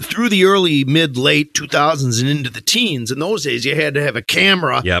 Through the early, late 2000s and into the teens, in those days, you had to have a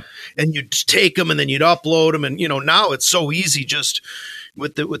camera. Yep. And you'd take them and then you'd upload them. And, now it's so easy just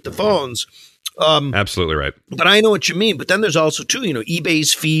with the phones. Absolutely right. But I know what you mean. But then there's also, too,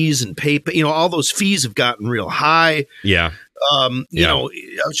 eBay's fees and PayPal, all those fees have gotten real high. Yeah. I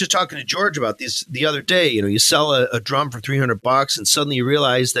was just talking to George about this the other day. You sell a drum for $300 and suddenly you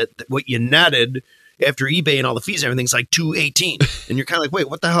realize that what you netted after eBay and all the fees, everything's like $218. And you're kind of like, wait,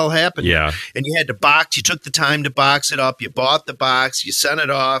 what the hell happened? Yeah. And you had to you took the time to box it up. You bought the box, you sent it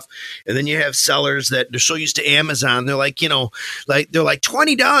off. And then you have sellers that they're so used to Amazon. They're like, they're like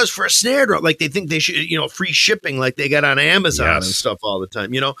 $20 for a snare drum. Like they think they should, free shipping like they got on Amazon and stuff all the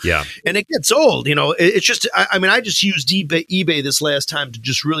time, Yeah. And it gets old, it's just, I just used eBay this last time to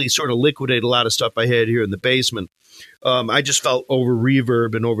just really sort of liquidate a lot of stuff I had here in the basement. I just felt over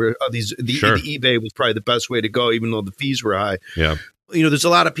reverb and over the eBay was probably the best way to go, even though the fees were high. Yeah. There's a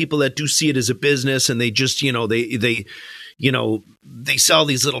lot of people that do see it as a business and they just, they sell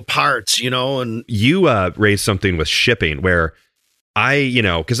these little parts, and you raised something with shipping where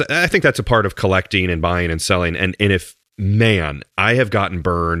because I think that's a part of collecting and buying and selling. And if, man, I have gotten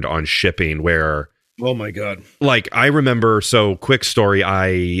burned on shipping where, oh my God. Like, I remember, so quick story,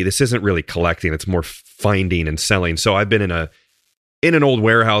 this isn't really collecting, it's more finding and selling. So I've been in an old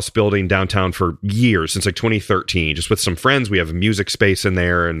warehouse building downtown for years, since like 2013, just with some friends. We have a music space in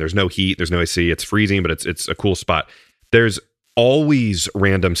there and there's no heat, there's no AC, it's freezing, but it's a cool spot. There's always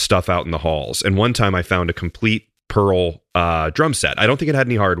random stuff out in the halls. And one time I found a complete Pearl drum set. I don't think it had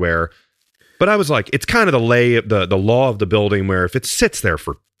any hardware, but I was like, it's kind of the law of the building where if it sits there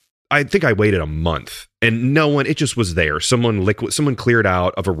for, I think I waited a month and it just was there. Someone cleared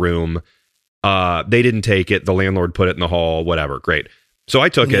out of a room. They didn't take it. The landlord put it in the hall, whatever. Great. So I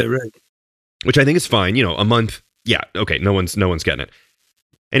took it, which I think is fine. A month. Yeah. Okay. No one's getting it.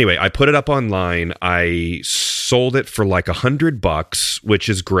 Anyway, I put it up online. I sold it for like $100, which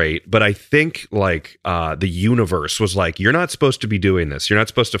is great. But I think like the universe was like, you're not supposed to be doing this. You're not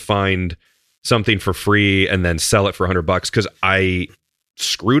supposed to find something for free and then sell it for $100, because I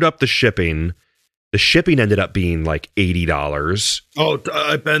screwed up the shipping The shipping ended up being like $80. Oh,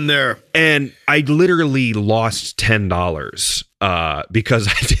 I've been there. And I literally lost $10 because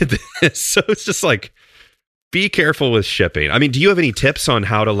I did this. So it's just like, be careful with shipping. I mean, do you have any tips on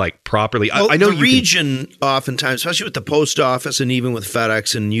how to like properly? Well, I know the region oftentimes, especially with the post office and even with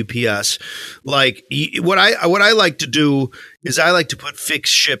FedEx and UPS, like what I like to do is I like to put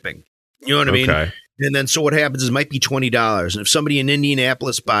fixed shipping. You know what I mean? And then so what happens is it might be $20, and if somebody in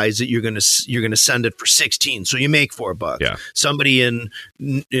Indianapolis buys it, you're gonna send it for $16, so you make $4. Yeah. Somebody in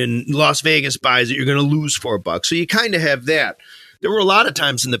Las Vegas buys it, you're gonna lose $4. So you kind of have that. There were a lot of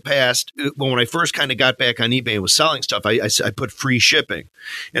times in the past when I first kind of got back on eBay and was selling stuff, I put free shipping,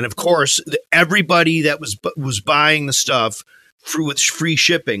 and of course everybody that was buying the stuff with free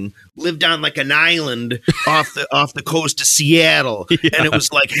shipping lived on like an island off the coast of Seattle, and it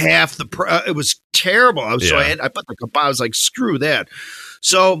was like half the it was terrible. I put I was like, screw that.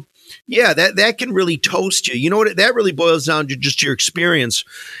 So yeah, that can really toast you. You know what? That really boils down to just your experience.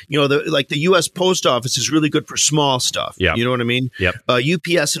 You know, the U.S. Post Office is really good for small stuff. Yeah. You know what I mean? Yep.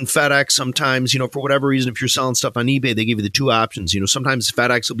 UPS and FedEx sometimes, you know, for whatever reason, if you're selling stuff on eBay, they give you the two options. You know, sometimes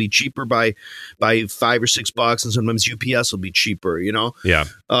FedEx will be cheaper by $5 or $6, and sometimes UPS will be cheaper. You know? Yeah.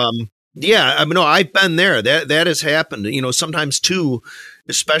 Yeah. I mean, no, I've been there. That has happened. You know, sometimes too.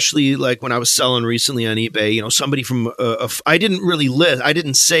 Especially like when I was selling recently on eBay, you know, somebody from I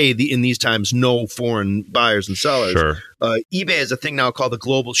didn't say in these times no foreign buyers and sellers. Sure. eBay has a thing now called the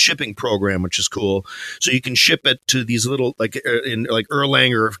Global Shipping Program, which is cool. So you can ship it to these little in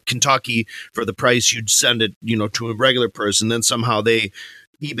Erlanger, Kentucky, for the price you'd send it, you know, to a regular person. Then somehow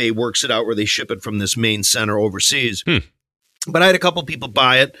eBay works it out where they ship it from this main center overseas. But I had a couple people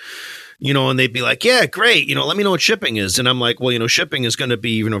buy it. You know, and they'd be like, yeah, great. You know, let me know what shipping is. And I'm like, well, you know, shipping is going to be,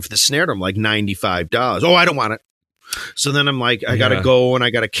 you know, for the snare drum, like $95. Oh, I don't want it. So then I'm like, I got to go and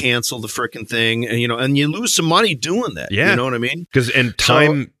I got to cancel the freaking thing. And, you know, and you lose some money doing that. Yeah. You know what I mean? Because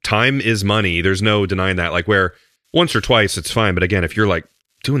time is money. There's no denying that. Like where once or twice, it's fine. But again, if you're like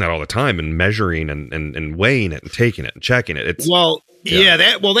doing that all the time and measuring and weighing it and taking it and checking it, it's. Well, yeah,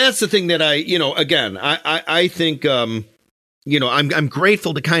 that's the thing that I think, you know, I'm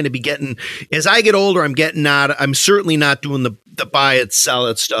grateful to kind of be getting, as I get older, I'm certainly not doing the buy it, sell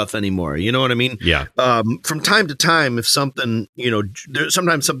it stuff anymore. You know what I mean? Yeah. From time to time, if something, you know,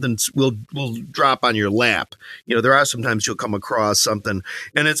 sometimes something will drop on your lap. You know, there are sometimes you'll come across something,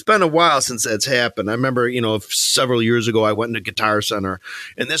 and it's been a while since that's happened. I remember, you know, several years ago, I went into Guitar Center,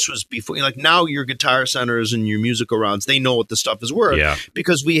 and this was before, like now your Guitar Centers and your musical rounds, they know what the stuff is worth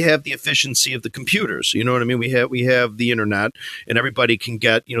because we have the efficiency of the computers. You know what I mean? We have the internet, and everybody can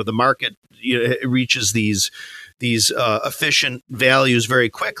get, you know, the market it reaches these efficient values very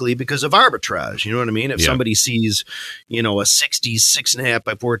quickly because of arbitrage. You know what I mean? If somebody sees, you know, a 60s 6.5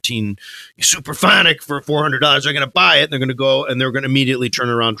 by 14 Superphonic for $400, they're going to buy it. And they're going to go and they're going to immediately turn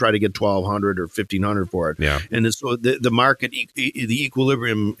around and try to get $1,200 or $1,500 for it. Yeah. And so the market, the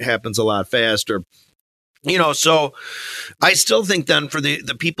equilibrium happens a lot faster. You know, so I still think then for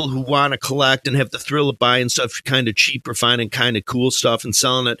the people who want to collect and have the thrill of buying stuff kind of cheap or finding kind of cool stuff and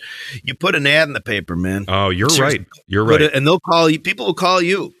selling it, you put an ad in the paper, man. Oh, you're right. You're right. And they'll call you. People will call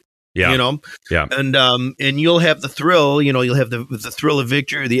you. Yeah. You know? Yeah. And you'll have the thrill, you know, you'll have the thrill of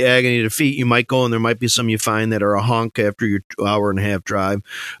victory, the agony of defeat. You might go and there might be some you find that are a hunk after your 1.5-hour drive.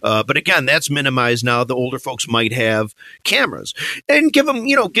 But again, that's minimized now. The older folks might have cameras and give them,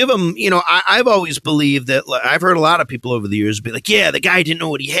 I've always believed that I've heard a lot of people over the years be like, yeah, the guy didn't know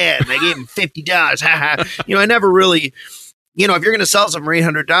what he had. And I gave him $50. Ha ha. You know, I never really, you know, if you're going to sell something for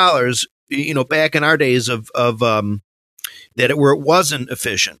 $800, you know, back in our days of where it wasn't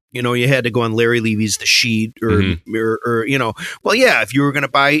efficient. You know, you had to go on Larry Levy's The Sheet or you know, well, yeah, if you were going to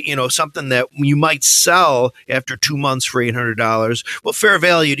buy, you know, something that you might sell after 2 months for $800, well, fair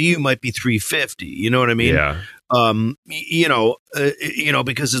value to you might be $350. You know what I mean? Yeah. Because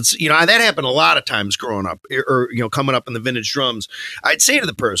it's, you know, that happened a lot of times growing up or, you know, coming up in the vintage drums. I'd say to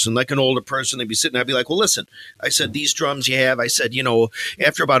the person, like an older person, they'd be sitting, I'd be like, well, listen, I said, these drums you have, I said, you know,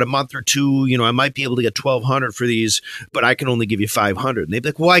 after about a month or two, you know, I might be able to get $1,200 for these, but I can only give you $500. And they'd be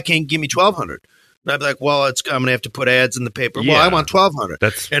like, well, why can't you give me $1,200? And I'd be like, well, I'm going to have to put ads in the paper. Yeah. Well, I want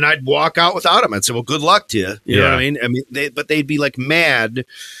 $1,200. And I'd walk out without them. I'd say, well, good luck to you. You know what I mean? But they'd be like mad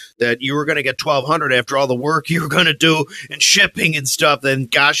that you were going to get $1,200 after all the work you were going to do and shipping and stuff. Then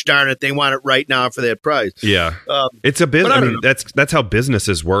gosh darn it, they want it right now for that price. Yeah. It's a business. I mean, that's how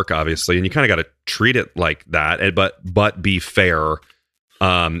businesses work, obviously. And you kind of got to treat it like that, but be fair.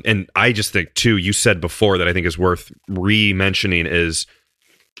 And I just think too, you said before that I think is worth re-mentioning is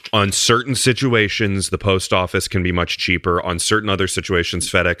on certain situations, the post office can be much cheaper. On certain other situations,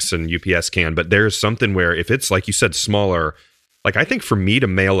 FedEx and UPS can. But there's something where if it's, like you said, smaller, like I think for me to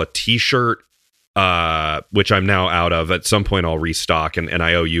mail a T-shirt, which I'm now out of, at some point I'll restock, and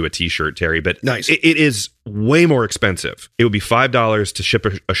I owe you a T-shirt, Terry. But nice. It is way more expensive. It would be $5 to ship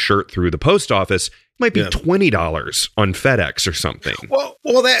a shirt through the post office. It might be $20 on FedEx or something. Well,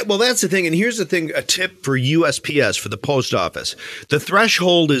 that's the thing. And here's the thing: a tip for USPS, for the post office, the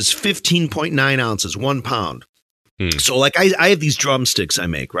threshold is 15.9 ounces, 1 pound. So like I have these drumsticks I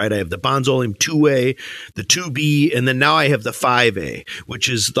make, right? I have the Bonzolium 2A, the 2B, and then now I have the 5A, which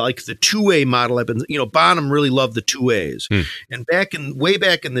is like the 2A model. I've been, Bonham really loved the 2As. And way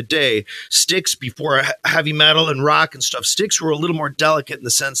back in the day, sticks before heavy metal and rock and stuff, sticks were a little more delicate in the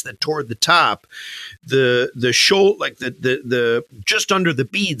sense that toward the top, the shoulder, like the just under the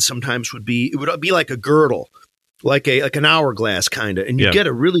bead sometimes would be like a girdle. Like an hourglass kind of, and you get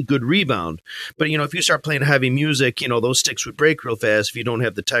a really good rebound. But if you start playing heavy music, those sticks would break real fast if you don't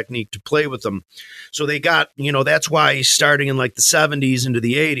have the technique to play with them. So they got, that's why starting in like the 70s into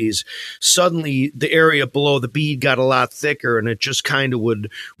the 80s, suddenly the area below the bead got a lot thicker, and it just kind of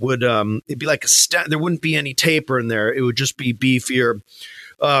would it'd be like there wouldn't be any taper in there. It would just be beefier.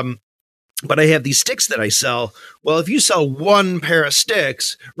 But I have these sticks that I sell. Well, if you sell one pair of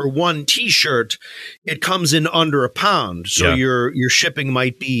sticks or one T-shirt, it comes in under £1. So your shipping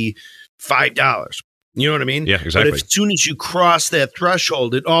might be $5. You know what I mean? Yeah, exactly. But as soon as you cross that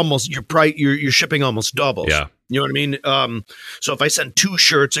threshold, it almost your shipping almost doubles. Yeah. You know what I mean? So if I send 2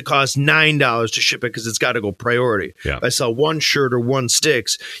 shirts, it costs $9 to ship it because it's got to go priority. Yeah. If I sell 1 shirt or 1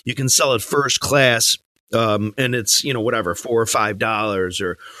 sticks, you can sell it first class, and it's whatever, $4 or $5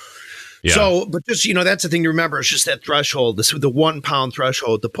 or. Yeah. So, but just, that's the thing to remember. It's just that threshold, the 1 pound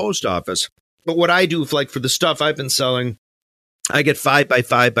threshold at the post office. But what I do, for the stuff I've been selling, I get 5 by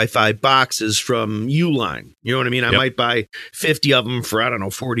 5 by 5 boxes from Uline. You know what I mean? I might buy 50 of them for, I don't know,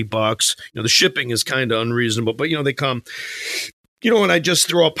 $40. The shipping is kind of unreasonable, but they come, and I just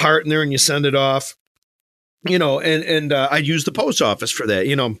throw a part in there and you send it off, and I use the post office for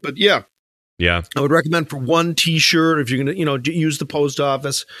that, but yeah. Yeah. I would recommend for 1 T-shirt, if you're going to, use the post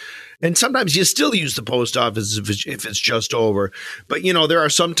office. And sometimes you still use the post office if it's just over. But, there are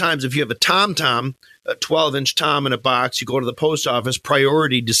some times if you have a TomTom, a 12-inch Tom in a box, you go to the post office,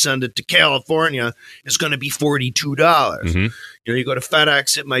 priority to send it to California is going to be $42. Mm-hmm. You go to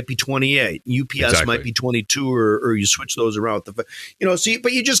FedEx, it might be $28. UPS might be $22, or you switch those around. But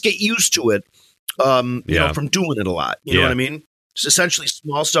you just get used to it, from doing it a lot. You know what I mean? It's essentially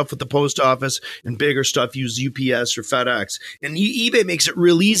small stuff with the post office, and bigger stuff use UPS or FedEx. And eBay makes it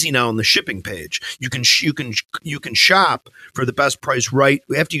real easy now on the shipping page. You can shop for the best price right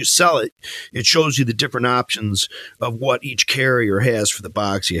after you sell it. It shows you the different options of what each carrier has for the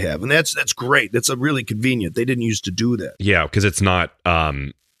box you have, and that's great. That's a really convenient. They didn't used to do that. Yeah, because it's not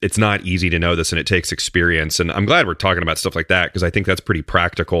easy to know this, and it takes experience. And I'm glad we're talking about stuff like that because I think that's pretty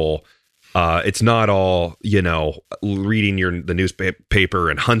practical. It's not all, reading the newspaper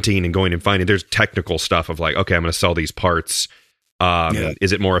and hunting and going and finding. There's technical stuff of like, okay, I'm going to sell these parts.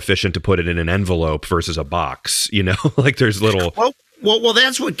 Is it more efficient to put it in an envelope versus a box? Like there's little. Well,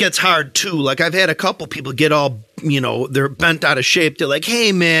 that's what gets hard too. Like I've had a couple people get all, they're bent out of shape. They're like,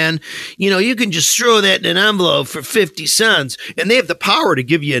 hey man, you can just throw that in an envelope for 50 cents, and they have the power to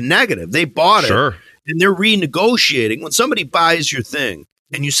give you a negative. They bought it, and they're renegotiating. When somebody buys your thing,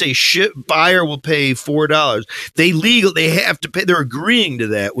 and you say buyer will pay $4, they have to pay. They're agreeing to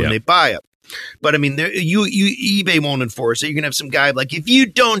that when they buy it. But I mean, eBay won't enforce it. You're gonna have some guy like, if you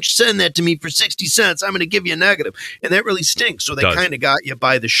don't send that to me for 60 cents, I'm gonna give you a negative, and that really stinks. So they kind of got you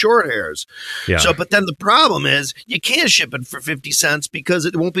by the short hairs. Yeah. So, but then the problem is you can't ship it for 50 cents because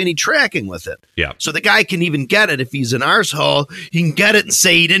it won't be any tracking with it. Yeah. So the guy can even get it if he's an arsehole. He can get it and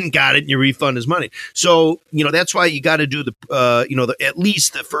say he didn't got it, and you refund his money. So that's why you got to do the at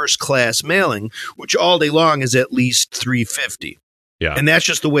least the first class mailing, which all day long is at least $3.50. Yeah. And that's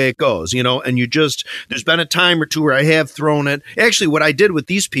just the way it goes, and there's been a time or two where I have thrown it. Actually, what I did with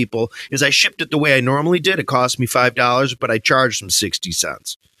these people is I shipped it the way I normally did. It cost me $5, but I charged them 60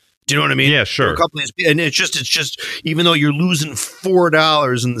 cents. Do you know what I mean? Yeah, sure. And it's just, even though you're losing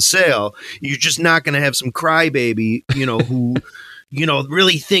 $4 in the sale, you're just not going to have some crybaby, who,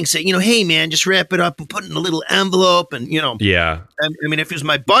 really thinks that, hey man, just wrap it up and put it in a little envelope and, Yeah. I mean, if it's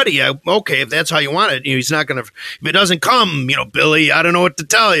my buddy, okay, if that's how you want it, he's not going to, if it doesn't come, Billy, I don't know what to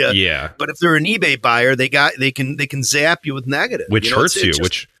tell you. Yeah. But if they're an eBay buyer, they can zap you with negative. Which hurts you,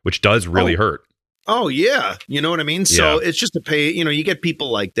 which does really hurt. Oh yeah. You know what I mean? So it's just to pay, you get people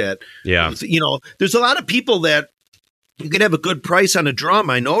like that. Yeah. There's a lot of people that you could have a good price on a drum.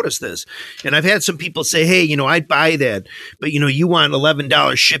 I noticed this. And I've had some people say, hey, I'd buy that, but you want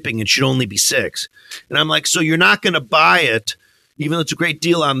 $11 shipping. It should only be $6. And I'm like, so you're not going to buy it, even though it's a great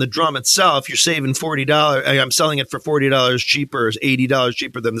deal on the drum itself. You're saving $40. I'm selling it for $40 cheaper, $80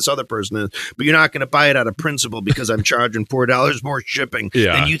 cheaper than this other person is, but you're not going to buy it out of principle because I'm charging $4 more shipping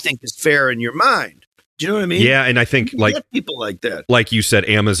than you think is fair in your mind. Do you know what I mean? Yeah, and I think like people like that. Like you said,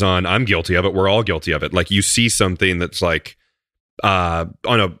 Amazon, I'm guilty of it. We're all guilty of it. Like you see something that's like on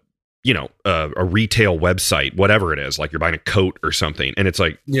a a retail website, whatever it is, like you're buying a coat or something, and it's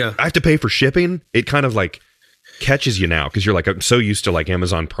like, I have to pay for shipping. It kind of like catches you now because you're like, I'm so used to like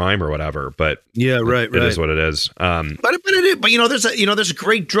Amazon Prime or whatever. But it is what it is. There's a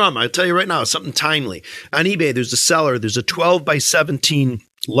great drum. I'll tell you right now, something timely on eBay. There's a seller. There's a 12 by 17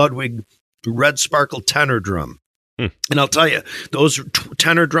 Ludwig Red Sparkle tenor drum. And I'll tell you, those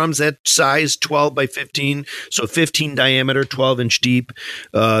tenor drums, that size, 12 by 15, so 15 diameter, 12-inch deep.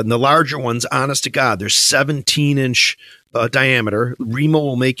 And the larger ones, honest to God, they're 17-inch diameter. Remo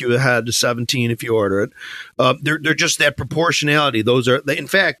will make you a head to 17 if you order it. They're just that proportionality. Those are, in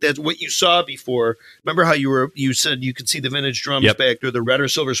fact, that's what you saw before. Remember how you said you could see the vintage drums back there, the red or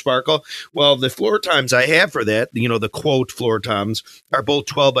silver sparkle? Well, the floor toms I have for that, the quote floor toms are both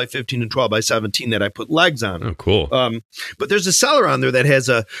 12 by 15 and 12 by 17 that I put legs on. Oh, cool. But there's a seller on there that has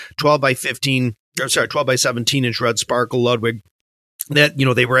a 12 by 17-inch red sparkle Ludwig that,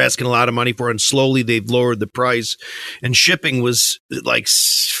 they were asking a lot of money for, and slowly they've lowered the price, and shipping was like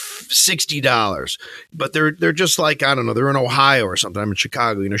 $60. But they're just like, I don't know, they're in Ohio or something. I'm in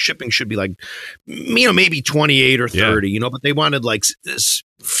Chicago. Shipping should be like, maybe 28 or 30, but they wanted like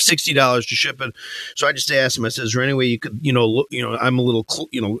 $60 to ship it. So I just asked him, I said, is there any way you could, I'm a little,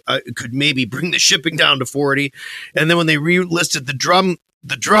 I could maybe bring the shipping down to 40. And then when they relisted the drum,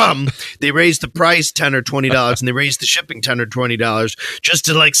 they raised the price $10 or $20 and they raised the shipping $10 or $20 just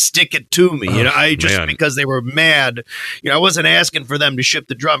to like stick it to me. Because they were mad. I wasn't asking for them to ship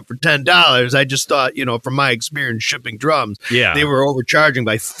the drum for $10. I just thought, from my experience shipping drums, they were overcharging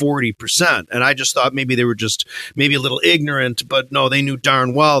by 40%. And I just thought maybe they were just maybe a little ignorant, but no, they knew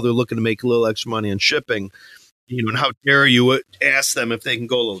darn well they're looking to make a little extra money on shipping. And how dare you ask them if they can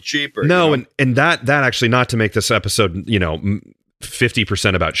go a little cheaper? No, and that actually, not to make this episode,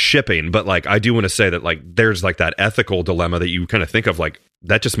 50% about shipping, but like I do want to say that like there's like that ethical dilemma that you kind of think of, like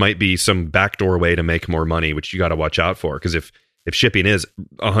that just might be some backdoor way to make more money, which you got to watch out for, because if shipping is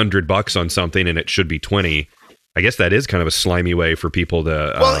 $100 on something and it should be 20, I guess that is kind of a slimy way for people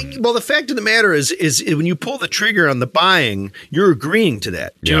to well, the fact of the matter is when you pull the trigger on the buying, you're agreeing to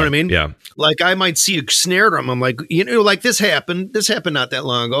that. Do you know what I mean? Yeah. Like I might see a snare drum, I'm like, like this happened not that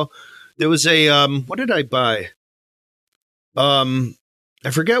long ago. There was a what did I buy? I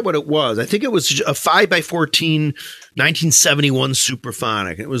forget what it was. I think it was a 5x14 1971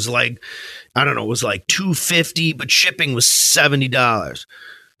 Superphonic. It was like, I don't know, it was like $250, but shipping was $70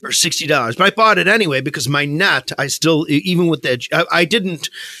 or $60. But I bought it anyway because my net, I still, even with that, I didn't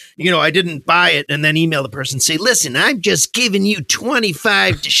buy it and then email the person and say, listen, I'm just giving you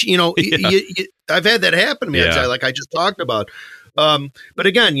 25 to, I've had that happen to me. Like I just talked about. But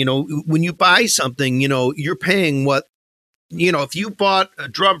again, when you buy something, you're paying what, if you bought a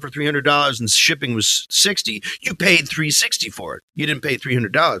drum for $300 and shipping was $60, you paid $360 for it. You didn't pay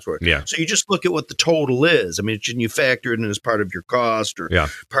 $300 for it. Yeah. So you just look at what the total is. I mean, shouldn't you factor it in as part of your cost or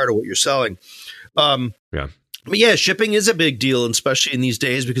part of what you're selling? But yeah, shipping is a big deal, especially in these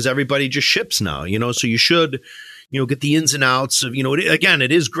days because everybody just ships now. So you should, get the ins and outs of, again,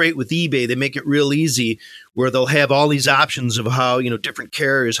 it is great with eBay. They make it real easy where they'll have all these options of how, different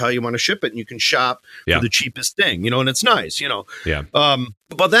carriers, how you want to ship it. And you can shop for the cheapest thing, and it's nice, Yeah.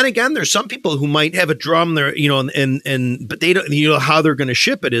 But then again, there's some people who might have a drum there, but they don't, how they're going to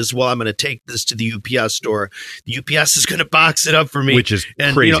ship it is, well, I'm going to take this to the UPS store. The UPS is going to box it up for me, which is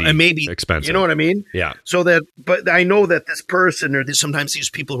crazy, and maybe expensive. You know what I mean? Yeah. So but I know that this person or sometimes these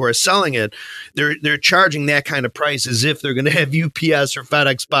people who are selling it, they're charging that kind of price as if they're going to have UPS or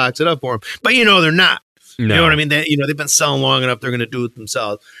FedEx box it up for them. But they're not. No. You know what I mean? They've been selling long enough. They're going to do it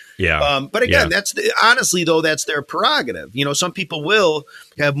themselves. Yeah. But again, honestly, though, that's their prerogative. Some people will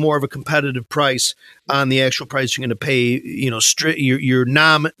have more of a competitive price on the actual price you're going to pay, your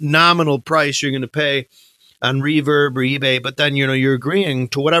nominal price you're going to pay on Reverb or eBay. But then, you're agreeing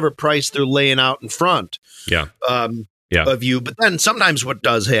to whatever price they're laying out in front. Yeah. Of you. But then sometimes what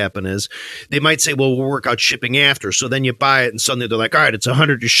does happen is they might say, well, we'll work out shipping after. So then you buy it and suddenly they're like, all right, it's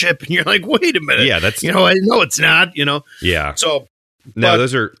 $100 to ship. And you're like, wait a minute. Yeah, that's, I know it's not, Yeah. So, no,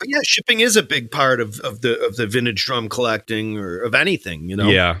 those are, shipping is a big part of the vintage drum collecting or of anything,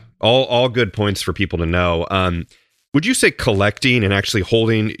 Yeah. All good points for people to know. Would you say collecting and actually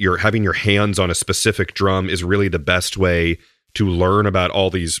having your hands on a specific drum is really the best way to learn about all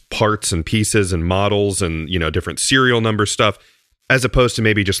these parts and pieces and models and, different serial number stuff, as opposed to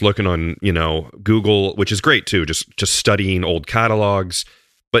maybe just looking on, Google, which is great too, just studying old catalogs.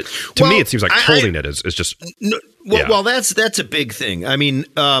 But to me, it seems like holding it is just. Well, that's a big thing. I mean,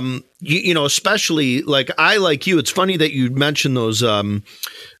 especially like you, it's funny that you mentioned those,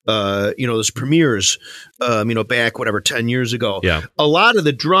 those premieres, back 10 years ago. Yeah. A lot of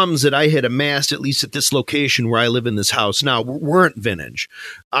the drums that I had amassed, at least at this location where I live in this house now, weren't vintage.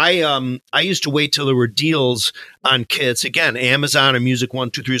 I used to wait till there were deals on kits. Again, Amazon or Music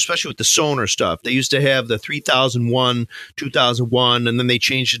 123, especially with the Sonar stuff. They used to have the 3001, 2001, and then they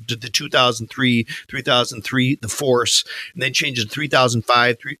changed it to the 2003, the Force, and they changed it to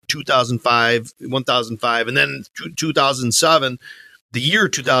 3005, 2005, 1005, and then 2007. The year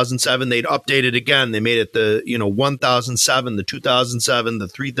 2007, they'd update it again. They made it the 1007, the 2007, the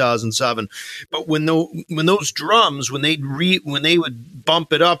 3007. But when those drums, when they would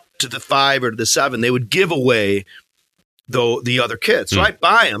bump it up to the 5 or the 7, they would give away the other kits. So I'd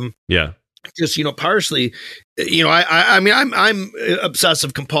buy them. Yeah. Just partially, I mean, I'm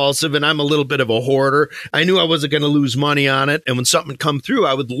obsessive compulsive, and I'm a little bit of a hoarder. I knew I wasn't going to lose money on it, and when something would come through,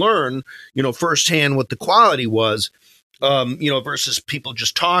 I would learn firsthand what the quality was. Versus people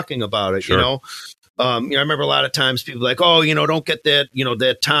just talking about it, Sure. I remember a lot of times people like, oh, don't get that,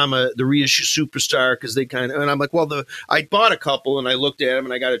 that Tama, the reissue Superstar, because they and I'm like, well, I bought a couple and I looked at them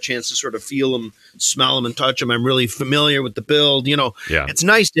and I got a chance to sort of feel them, smell them, and touch them. I'm really familiar with the build, Yeah. It's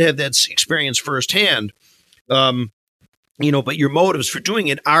nice to have that experience firsthand. But your motives for doing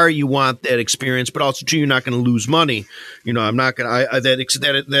it are you want that experience, but also too, you're not going to lose money. I'm not going to,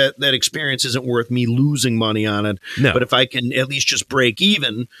 that experience isn't worth me losing money on it. No. But if I can at least just break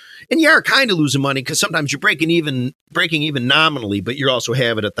even, and you are kind of losing money because sometimes you're breaking even nominally, but you also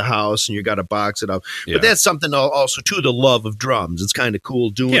have it at the house and you got to box it up. Yeah. But that's something also too, the love of drums. It's kind of cool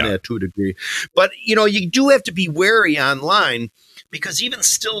doing that to a degree. But, you do have to be wary online because even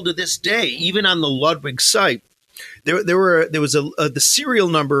still to this day, even on the Ludwig site, there was the serial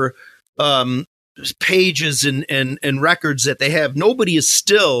number pages and records that they have. Nobody has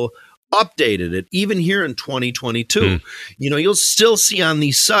still updated it, even here in 2022. You'll still see on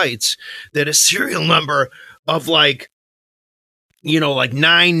these sites that a serial number of like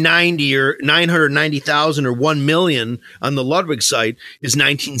 990 or 990,000 or 1 million on the Ludwig site is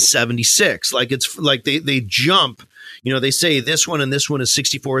 1976. Like it's like they jump. They say this one and this one is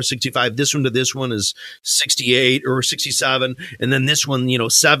 64, 65. This one to this one is 68 or 67. And then this one,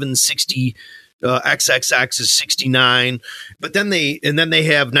 760 XXX is 69. But then they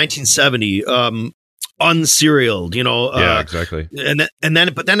have 1970 unserialed, Yeah, exactly. And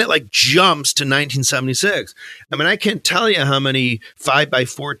then it like jumps to 1976. I mean, I can't tell you how many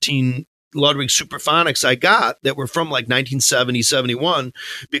 5x14 Ludwig Superphonics I got that were from like 1970, 71,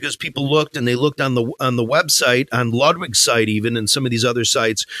 because people looked on the website, on Ludwig's site even, and some of these other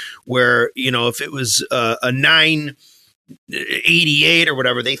sites where, if it was a 988 or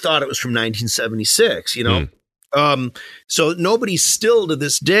whatever, they thought it was from 1976, So nobody still to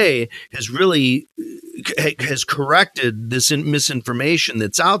this day has really has corrected this misinformation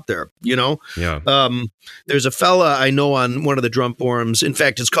that's out there, Yeah. There's a fella I know on one of the drum forums. In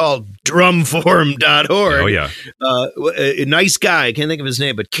fact, it's called drumforum.org. Oh, yeah. A nice guy. I can't think of his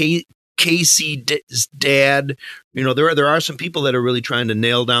name, but Casey Dad. There are some people that are really trying to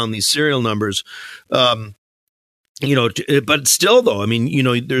nail down these serial numbers. But still, though, I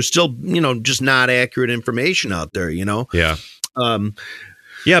mean, there's still, just not accurate information out there, Yeah.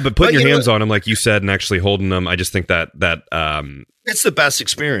 Yeah, but putting your hands on them, like you said, and actually holding them, I just think that it's the best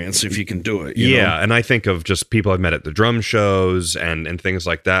experience if you can do it. You know? And I think of just people I've met at the drum shows and things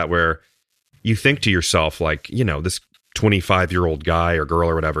like that, where you think to yourself, like, this 25-year-old guy or girl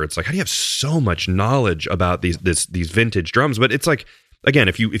or whatever, it's like, how do you have so much knowledge about these vintage drums? But it's like, again,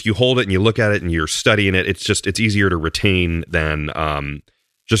 if you hold it and you look at it and you're studying it, it's easier to retain than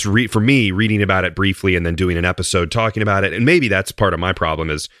just for me reading about it briefly and then doing an episode talking about it. And maybe that's part of my problem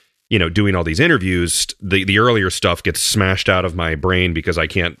is, doing all these interviews, the earlier stuff gets smashed out of my brain because I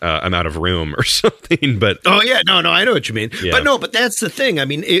can't, I'm out of room or something. But oh yeah, no, I know what you mean. Yeah. But that's the thing. I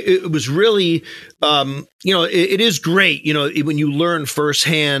mean, it was really, it is great, when you learn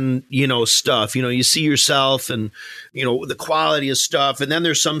firsthand, stuff, you see yourself and, the quality of stuff. And then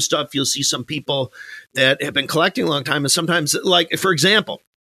there's some stuff you'll see some people that have been collecting a long time. And sometimes, like, for example,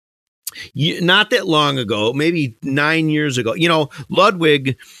 not that long ago, maybe 9 years ago,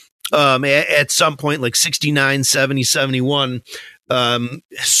 Ludwig, at some point, like 69, 70, 71,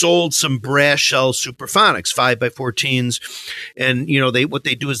 sold some brass shell Superphonics 5x14s, and what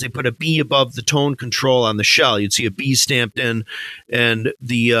they do is they put a B above the tone control on the shell. You'd see a B stamped in, and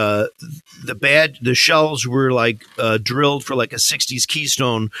the shells were like drilled for like a 60s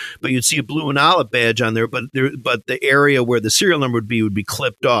keystone, but you'd see a blue and olive badge on there, but the area where the serial number would be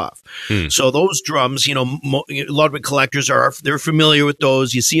clipped off. So those drums, Ludwig collectors they're familiar with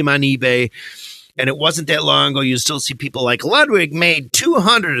those. You see them on eBay. And it wasn't that long ago, you still see people like, Ludwig made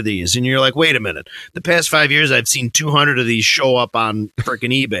 200 of these. And you're like, wait a minute. The past 5 years, I've seen 200 of these show up on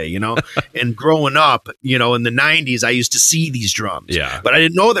freaking eBay, And growing up, in the 90s, I used to see these drums. Yeah. But I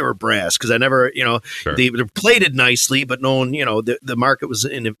didn't know they were brass because I never, Sure. they were plated nicely, but no one, the market was,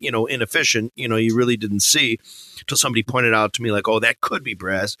 inefficient. You really didn't see until somebody pointed out to me like, oh, that could be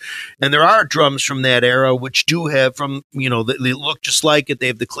brass. And there are drums from that era which do have they look just like it. They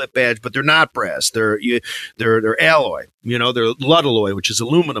have the clip badge, but they're not brass. They're alloy. They're Ludalloy, which is an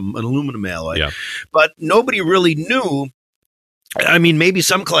aluminum alloy. Yeah. But nobody really knew. I mean, maybe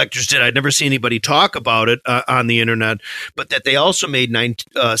some collectors did. I'd never see anybody talk about it on the internet, but that they also made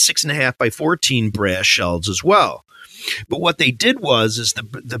 6.5 by 14 brass shells as well. But what they did was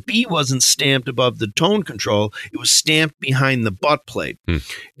the B wasn't stamped above the tone control. It was stamped behind the butt plate.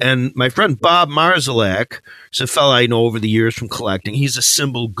 And my friend Bob Marzalek is a fellow I know over the years from collecting. He's a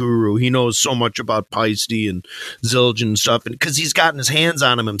cymbal guru. He knows so much about Paiste and Zildjian and stuff, and because he's gotten his hands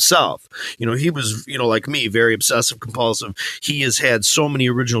on them himself. He was, like me, very obsessive compulsive. He has had so many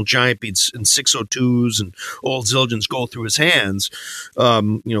original giant beats and 602s and old Zildjians go through his hands,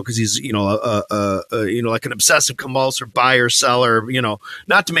 because he's, like an obsessive compulsive buyer, seller,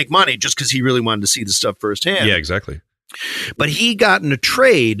 not to make money, just because he really wanted to see the stuff firsthand. Yeah, exactly. But he got in a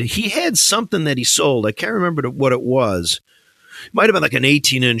trade. He had something that he sold. I can't remember what it was. It might have been like an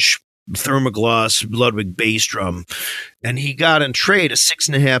 18-inch Thermogloss Ludwig bass drum. And he got in trade a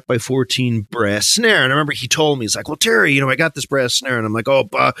 6.5 by 14 brass snare. And I remember he told me, he's like, well, Terry, I got this brass snare. And I'm like, oh,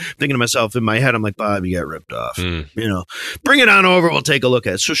 Bob, thinking to myself in my head, I'm like, Bob, you got ripped off. Bring it on over. We'll take a look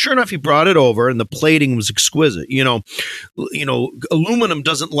at it. So sure enough, he brought it over and the plating was exquisite. Aluminum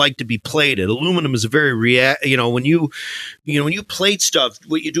doesn't like to be plated. Aluminum is a very when you plate stuff,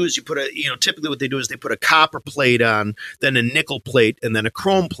 what you do is you put typically what they do is they put a copper plate on, then a nickel plate, and then a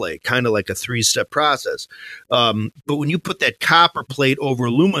chrome plate, kind of like a 3-step process. But when you put that copper plate over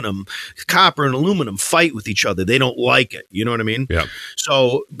aluminum, copper and aluminum fight with each other. They don't like it. You know what I mean? Yeah.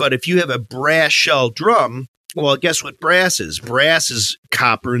 So, but if you have a brass shell drum, well, guess what brass is? Brass is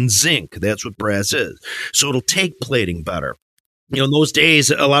copper and zinc. That's what brass is. So it'll take plating better. In those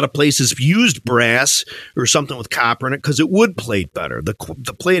days, a lot of places used brass or something with copper in it because it would plate better.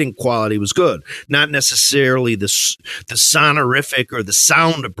 The plating quality was good, not necessarily the sonorific or the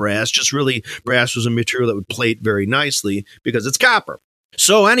sound of brass. Just really, brass was a material that would plate very nicely because it's copper.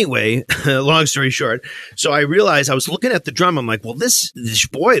 So anyway, long story short, so I realized I was looking at the drum. I'm like, well, this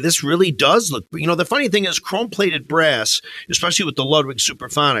really does look, the funny thing is chrome-plated brass, especially with the Ludwig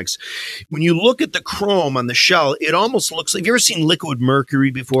Superphonics, when you look at the chrome on the shell, it almost looks like, have you ever seen liquid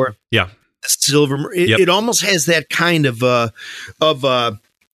mercury before? Yeah. Silver. It almost has that kind of a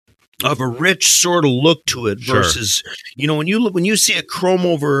rich sort of look to it versus, when you see a chrome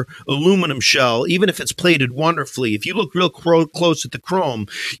over aluminum shell, even if it's plated wonderfully, if you look real close at the chrome,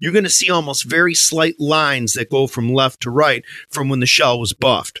 you're going to see almost very slight lines that go from left to right from when the shell was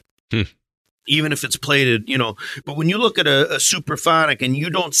buffed. Even if it's plated, but when you look at a Superphonic and you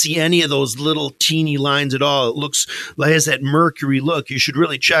don't see any of those little teeny lines at all, it has that mercury look. You should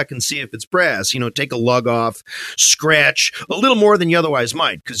really check and see if it's brass. Take a lug off, scratch a little more than you otherwise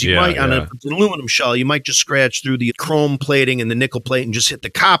might, because you might on an aluminum shell, you might just scratch through the chrome plating and the nickel plate and just hit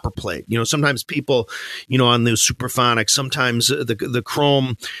the copper plate. Sometimes people, on those Superphonics, sometimes the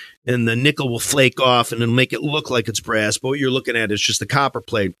chrome and the nickel will flake off and it'll make it look like it's brass, but what you're looking at is just the copper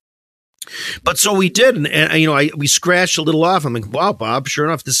plate. But so we did, and we scratched a little off. I'm like, wow, Bob, sure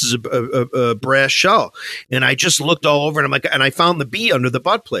enough, this is a brass shell. And I just looked all over, and I'm like, and I found the B under the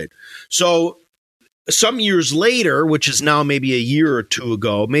butt plate. So some years later, which is now maybe a year or two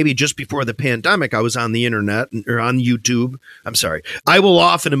ago, maybe just before the pandemic, I was on the internet or on YouTube. I'm sorry. I will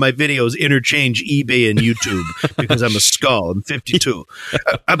often in my videos interchange eBay and YouTube because I'm a skull. I'm 52.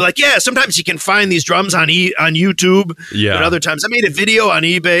 I'm like, yeah, sometimes you can find these drums on YouTube. Yeah. And other times I made a video on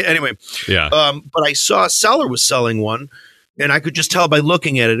eBay. Anyway. Yeah. But I saw a seller was selling one, and I could just tell by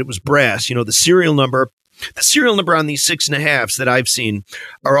looking at it, it was brass. The serial number The serial number on these 6.5s that I've seen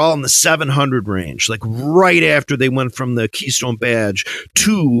are all in the 700 range, like right after they went from the Keystone badge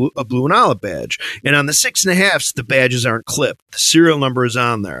to a blue and olive badge. And on the 6.5s, the badges aren't clipped. The serial number is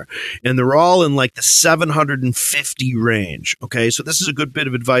on there, and they're all in like the 750 range. Okay, so this is a good bit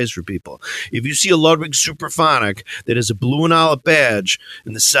of advice for people. If you see a Ludwig Superphonic that is a blue and olive badge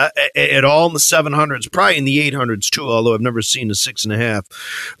in at all in the 700s, probably in the 800s too, although I've never seen a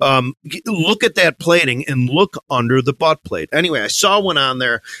 6.5, look at that plating and look under the butt plate. Anyway, I saw one on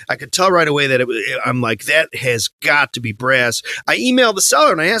there. I could tell right away that I'm like, that has got to be brass. I emailed the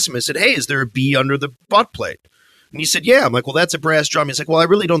seller and I asked him, I said, hey, is there a B under the butt plate? And he said, yeah. I'm like, well, that's a brass drum. He's like, well, I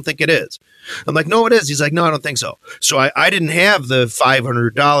really don't think it is. I'm like, no, it is. He's like, no, I don't think so. So I didn't have the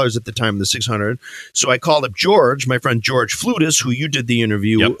 $500 at the time, the 600. So I called up George, my friend George Flutis, who you did the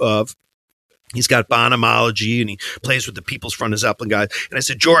interview of. He's got Bonhomology, and he plays with the People's Front of Zeppelin guys. And I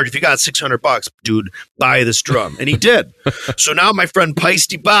said, George, if you got $600, dude, buy this drum. And he did. So now my friend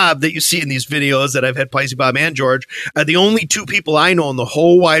Peisty Bob that you see in these videos that I've had Peisty Bob and George are the only two people I know in the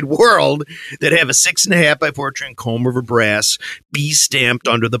whole wide world that have a 6.5 by Fortran comb over brass B stamped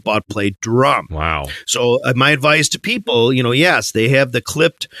under the butt plate drum. Wow. So my advice to people, yes, they have the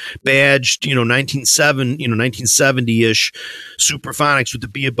clipped badged, 1970-ish Superphonics with the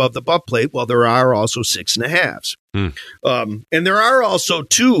B above the butt plate. Well, there are also 6.5s. And there are also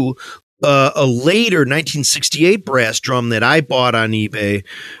two, a later 1968 brass drum that I bought on eBay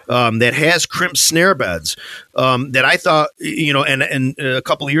that has crimped snare beds that I thought, and a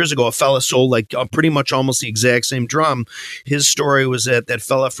couple of years ago, a fella sold like pretty much almost the exact same drum. His story was that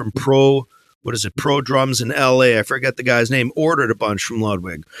fella from Pro Drums in LA, I forget the guy's name, ordered a bunch from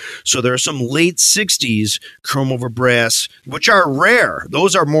Ludwig. So there are some late 60s chrome over brass, which are rare.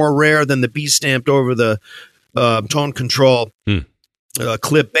 Those are more rare than the B stamped over the tone control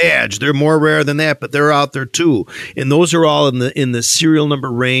clip badge. They're more rare than that, but they're out there too. And those are all in the serial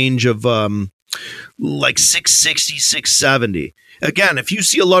number range of like 660, 670. Again, if you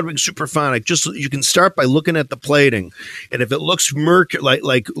see a Ludwig Superphonic, you can start by looking at the plating, and if it looks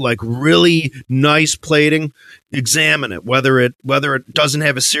like really nice plating, examine it. Whether it doesn't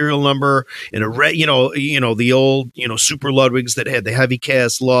have a serial number and the old Super Ludwigs that had the heavy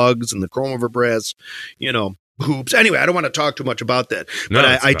cast lugs and the chrome over brass, hoops. Anyway, I don't want to talk too much about that, but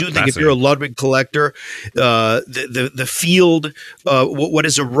I do think if you're a Ludwig collector, the field, what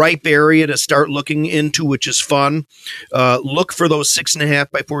is a ripe area to start looking into, which is fun. Look for those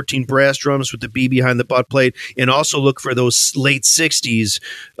 6.5 by 14 brass drums with the B behind the butt plate, and also look for those late 60s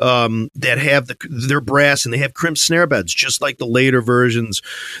that have they're brass and they have crimped snare beds, just like the later versions.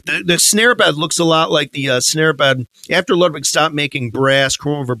 The snare bed looks a lot like the snare bed after Ludwig stopped making brass,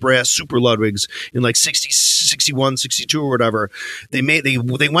 chrome over brass Super Ludwigs in like 61, 62 or whatever. They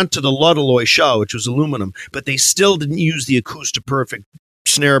went to the Ludaloy shell, which was aluminum, but they still didn't use the Acoustic Perfect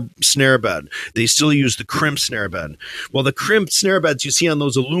snare bed. They still use the crimped snare bed. Well, the crimped snare beds you see on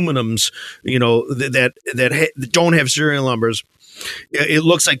those aluminums, that don't have serial numbers, it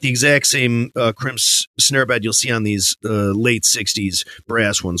looks like the exact same crimped snare bed you'll see on these late 60s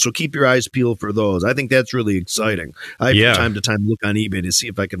brass ones. So keep your eyes peeled for those. I think that's really exciting. I from time to time look on eBay to see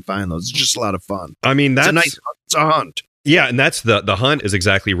if I can find those. It's just a lot of fun. I mean, it's a hunt. Yeah, and that's the hunt is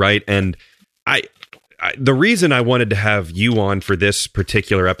exactly right. And the reason I wanted to have you on for this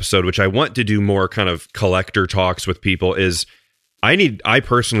particular episode, which I want to do more kind of collector talks with people, is I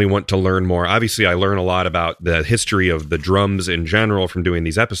personally want to learn more. Obviously, I learn a lot about the history of the drums in general from doing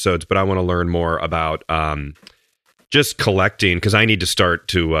these episodes, but I want to learn more about just collecting, because I need to start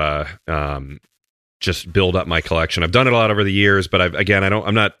to just build up my collection. I've done it a lot over the years, but I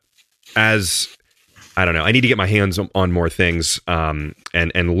need to get my hands on more things and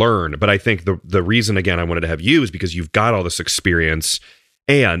learn. But I think the reason, again, I wanted to have you is because you've got all this experience.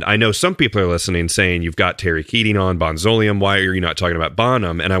 And I know some people are listening saying you've got Terry Keating on, Bonzolium. Why are you not talking about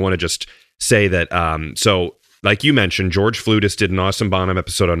Bonham? And I want to just say that, so like you mentioned, George Flutis did an awesome Bonham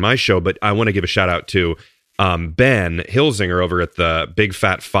episode on my show, but I want to give a shout out to Ben Hilsinger over at the Big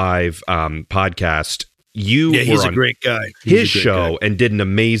Fat Five podcast. He's a great guy. His show and did an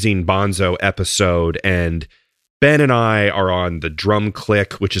amazing Bonzo episode, and Ben and I are on the Drum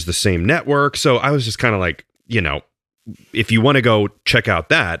Click, which is the same network. So I was just kind of like, if you want to go check out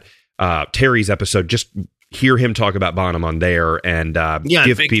that Terry's episode, just hear him talk about Bonham on there, and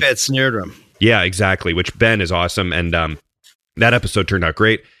give Big Fat Snare Drum. Yeah, exactly. Which Ben is awesome, and that episode turned out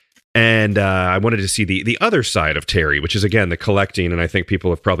great. And I wanted to see the other side of Terry, which is, again, the collecting. And I think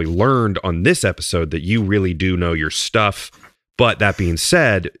people have probably learned on this episode that you really do know your stuff. But that being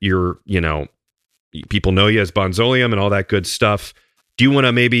said, people know you as Bonzolium and all that good stuff. do you want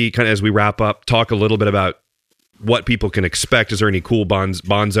to maybe kind of, as we wrap up, talk a little bit about what people can expect? Is there any cool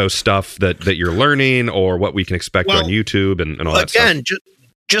Bonzo stuff that you're learning, or what we can expect on YouTube and all that stuff? Again,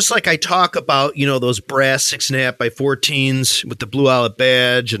 just like I talk about, those brass 6.5 by 14s with the blue Olive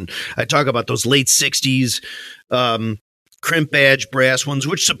badge, and I talk about those late 60s crimp badge brass ones,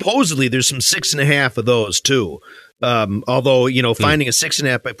 which supposedly there's some 6.5 of those too. Although, finding a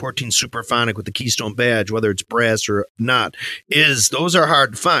 6.5 by 14 Superphonic with the Keystone badge, whether it's brass or not, those are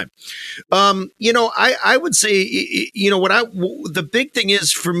hard to find. I would say, the big thing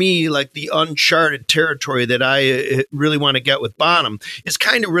is for me, like the uncharted territory that I really want to get with Bonham is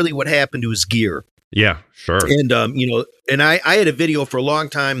kind of really what happened to his gear. Yeah, sure. And, and I had a video for a long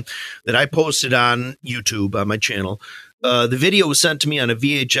time that I posted on YouTube on my channel. The video was sent to me on a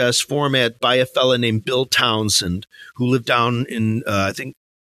VHS format by a fella named Bill Townsend, who lived down in, I think,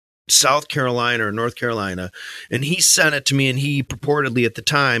 South Carolina or North Carolina. And he sent it to me, and he purportedly at the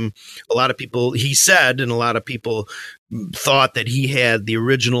time, he said, and a lot of people thought that he had the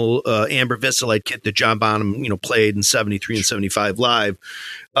original Amber Vissolite kit that John Bonham, played in 73 and 75 live.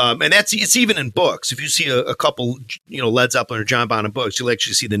 And it's even in books. If you see a couple, Led Zeppelin or John Bonham books, you'll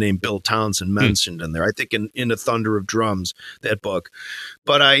actually see the name Bill Townsend mentioned in there. I think in The Thunder of Drums, that book.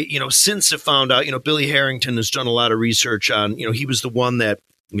 But I, since I found out, Billy Harrington has done a lot of research on, he was the one that,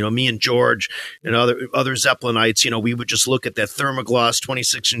 me and George and other Zeppelinites, we would just look at that Thermogloss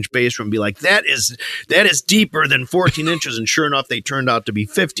 26-inch bass drum and be like, that is deeper than 14 inches. And sure enough, they turned out to be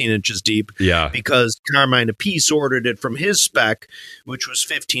 15 inches deep. Yeah. Because Carmine Appice ordered it from his spec, which was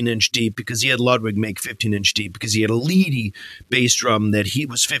 15-inch deep, because he had Ludwig make 15-inch deep, because he had a Leedy bass drum that he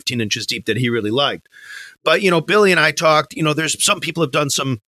was 15 inches deep that he really liked. But, Billy and I talked, there's some people have done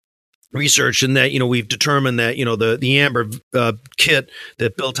some research in that, we've determined that, the Amber kit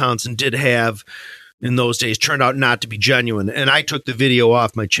that Bill Townsend did have in those days turned out not to be genuine. And I took the video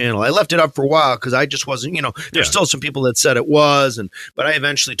off my channel. I left it up for a while because I just wasn't, there's still some people that said it was, but I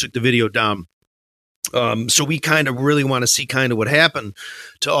eventually took the video down. So we kind of really want to see kind of what happened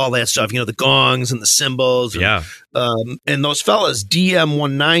to all that stuff, the gongs and the cymbals. And those fellas,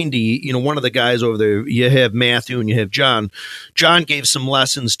 DM190, one of the guys over there, you have Matthew and you have John. John gave some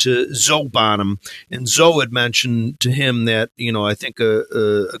lessons to Zoe Bonham, and Zoe had mentioned to him that, I think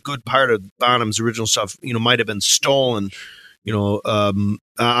a good part of Bonham's original stuff, might have been stolen,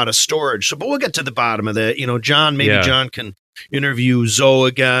 out of storage. So, but we'll get to the bottom of that. John, John can interview Zoe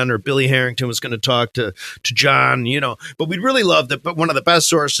again, or Billy Harrington was going to talk to John, but we'd really love that. But one of the best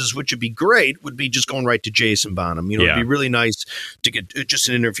sources, which would be great, would be just going right to Jason Bonham. It'd be really nice to get just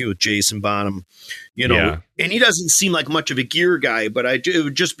an interview with Jason Bonham, and he doesn't seem like much of a gear guy, but it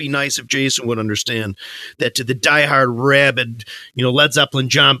would just be nice if Jason would understand that to the diehard rabid, Led Zeppelin,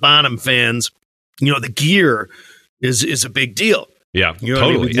 John Bonham fans, the gear is a big deal. Yeah,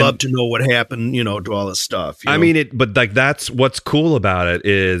 totally. We'd love to know what happened, to all this stuff. I mean, but like that's what's cool about it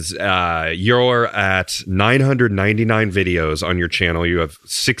is you're at 999 videos on your channel. You have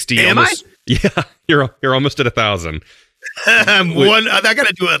 60. Am almost, I? Yeah, you're almost at 1,000. I got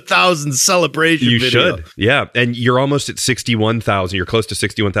to do 1,000 celebration. You video. should, yeah, and you're almost at 61,000. You're close to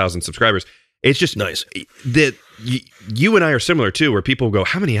 61,000 subscribers. It's just nice that you and I are similar too, where people go,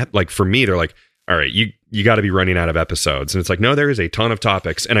 "How many?" Like for me, they're like, all right, you got to be running out of episodes. And it's like, no, there is a ton of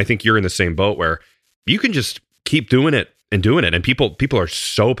topics. And I think you're in the same boat where you can just keep doing it. And people are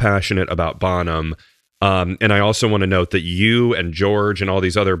so passionate about Bonham. And I also want to note that you and George and all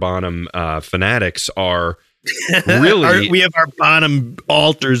these other Bonham fanatics are really... we have our Bonham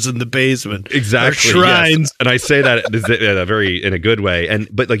altars in the basement. Exactly. Our shrines. Yes. And I say that in a good way.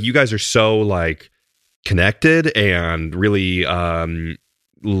 But like you guys are so like connected and really...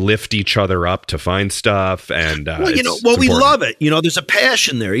 lift each other up to find stuff, and we love it. There's a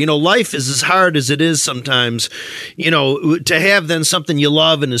passion there. Life is as hard as it is sometimes. To have then something you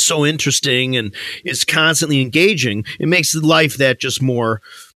love and is so interesting and is constantly engaging, it makes life that just more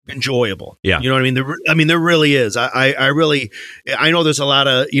enjoyable. Yeah, you know what I mean. There really is. I know there's a lot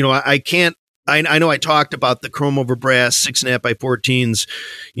of I can't. I know I talked about the chrome over brass 6.5 by 14s,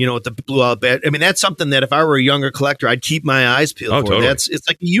 with the blue out bed. I mean, that's something that if I were a younger collector, I'd keep my eyes peeled for. Totally. It's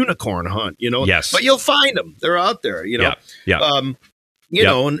like a unicorn hunt, Yes. But you'll find them. They're out there, Yeah. And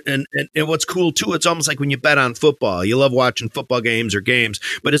what's cool too, it's almost like when you bet on football. You love watching football games,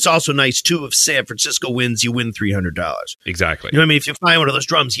 but it's also nice too if San Francisco wins, you win $300. Exactly. You know what I mean? If you find one of those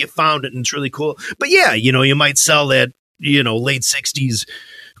drums, you found it and it's really cool. But yeah, you might sell that, late 60s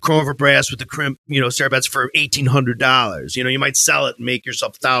Chrome brass with the crimp, Starbucks for $1,800. You might sell it and make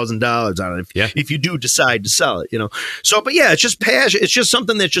yourself $1,000 on it if you do decide to sell it. So, but yeah, it's just passion. It's just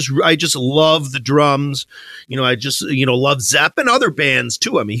something that I just love the drums. I just love Zepp and other bands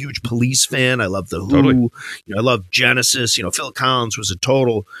too. I'm a huge Police fan. I love the Who. Totally. I love Genesis. Phil Collins was a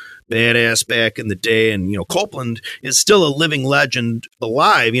total badass back in the day, and Copeland is still a living legend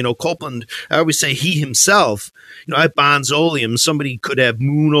alive. Copeland, I always say he himself, I have Bonzolium, somebody could have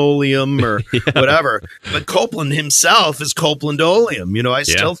Moonolium or whatever, but Copeland himself is Copelandolium. I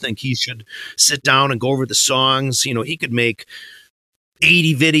still think he should sit down and go over the songs. He could make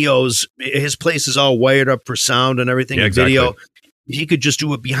 80 videos. His place is all wired up for sound and everything. Exactly. Video. He could just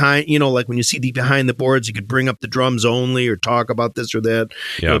do it behind, like when you see the behind the boards, he could bring up the drums only or talk about this or that.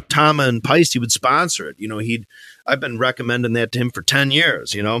 Yeah. Tama and Peisty would sponsor it. I've been recommending that to him for 10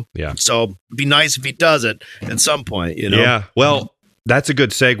 years, Yeah. So it'd be nice if he does it at some point, Yeah. Well, that's a good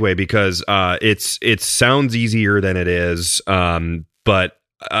segue because it sounds easier than it is. But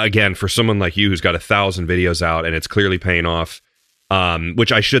again, for someone like you who's got 1,000 videos out and it's clearly paying off,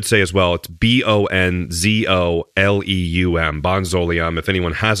 which I should say as well, it's Bonzolium, Bonzolium. If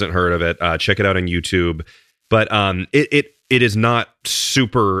anyone hasn't heard of it, check it out on YouTube. But it is not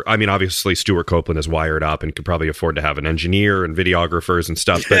super. I mean, obviously Stuart Copeland is wired up and could probably afford to have an engineer and videographers and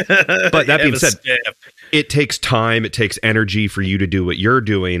stuff. But that being said, it takes time, it takes energy for you to do what you're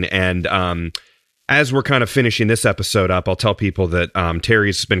doing. And as we're kind of finishing this episode up, I'll tell people that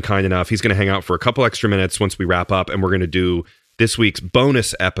Terry's been kind enough. He's going to hang out for a couple extra minutes once we wrap up, and we're going to do this week's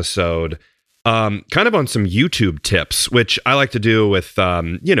bonus episode, kind of on some YouTube tips, which I like to do with,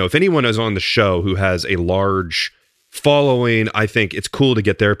 if anyone is on the show who has a large following, I think it's cool to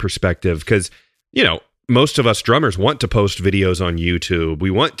get their perspective because, most of us drummers want to post videos on YouTube.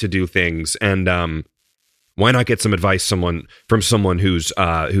 We want to do things. And why not get some advice from someone who's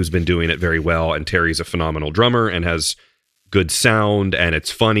been doing it very well? And Terry's a phenomenal drummer and has good sound and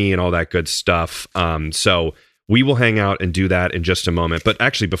it's funny and all that good stuff. So we will hang out and do that in just a moment. But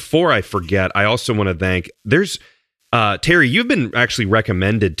actually, before I forget, I also want to thank, Terry, you've been actually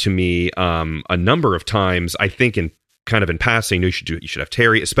recommended to me a number of times, I think in passing, you should have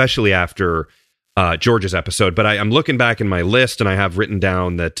Terry, especially after George's episode. But I'm looking back in my list and I have written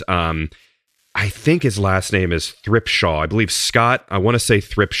down that I think his last name is Thripshaw. I believe Scott, I want to say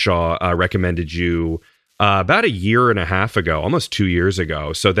Thripshaw recommended you about a year and a half ago, almost 2 years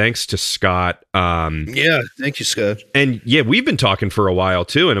ago. So thanks to Scott. Yeah, thank you, Scott. And yeah, we've been talking for a while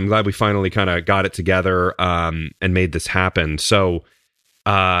too, and I'm glad we finally kind of got it together and made this happen. So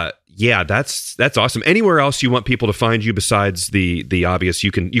yeah, that's awesome. Anywhere else you want people to find you besides the obvious?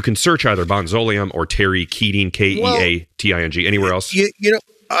 You can search either Bonzolium or Terry Keating, Keating. Anywhere else?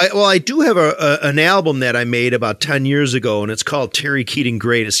 I do have an album that I made about 10 years ago, and it's called Terry Keating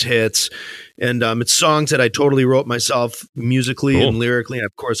Greatest Hits. And it's songs that I totally wrote myself musically and lyrically. And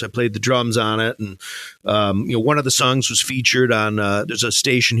of course, I played the drums on it. And, one of the songs was featured on, there's a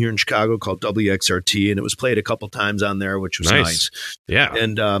station here in Chicago called WXRT, and it was played a couple times on there, which was nice. Yeah.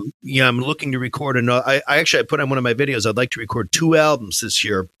 And, I'm looking to record another. I put on one of my videos, I'd like to record 2 albums this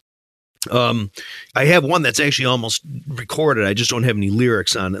year. I have one that's actually almost recorded. I just don't have any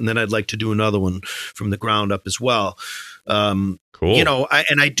lyrics on it. And then I'd like to do another one from the ground up as well. Cool. I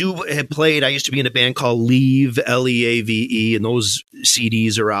used to be in a band called Leave, Leave, and those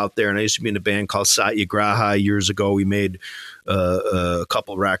CDs are out there. And I used to be in a band called Satyagraha years ago. We made a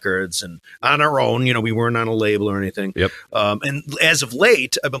couple records and on our own, we weren't on a label or anything. Yep. And as of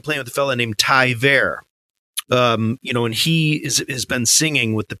late, I've been playing with a fella named Ty Vare. And he has been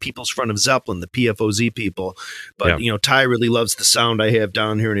singing with the People's Front of Zeppelin, the PFOZ people. But, Ty really loves the sound I have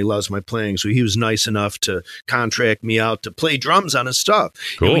down here and he loves my playing. So he was nice enough to contract me out to play drums on his stuff.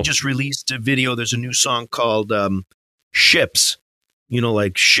 Cool. And we just released a video. There's a new song called Ships.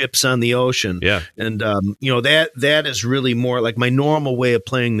 Like ships on the ocean. Yeah. And, that is really more like my normal way of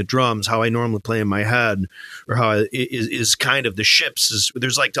playing the drums, how I normally play in my head, or how is kind of the ships.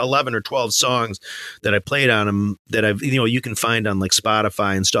 There's like 11 or 12 songs that I played on them that I've, you can find on like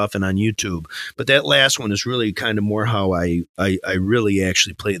Spotify and stuff and on YouTube. But that last one is really kind of more how I really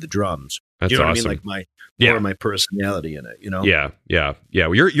actually play the drums. That's awesome. What I mean? Like more of my personality in it, Yeah.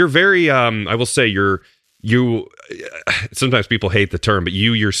 Well, you're very, I will say you sometimes people hate the term, but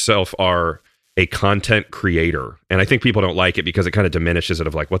you yourself are a content creator. And I think people don't like it because it kind of diminishes it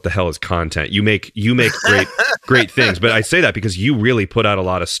of like, what the hell is content? You make great things. But I say that because you really put out a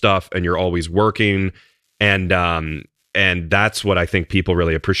lot of stuff and you're always working. And that's what I think people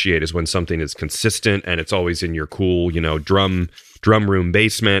really appreciate is when something is consistent and it's always in your cool, drum room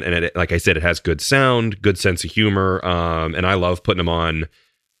basement. And it, like I said, it has good sound, good sense of humor. And I love putting them on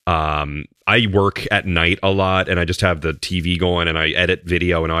I work at night a lot, and I just have the TV going, and I edit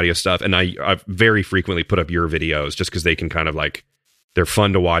video and audio stuff, and I very frequently put up your videos just because they can kind of like, they're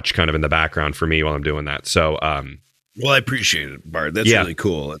fun to watch kind of in the background for me while I'm doing that. So, well, I appreciate it, Bart. That's really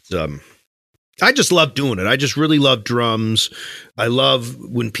cool. It's I just love doing it. I just really love drums. I love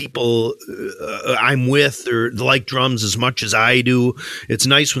when people I'm with or like drums as much as I do. It's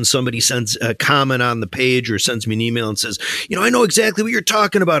nice when somebody sends a comment on the page or sends me an email and says, I know exactly what you're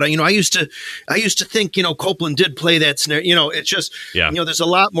talking about. I used to think, Copeland did play that snare. It's just, there's a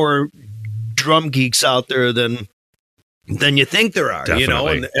lot more drum geeks out there than you think there are,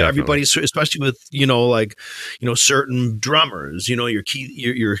 and everybody's, especially with, certain drummers,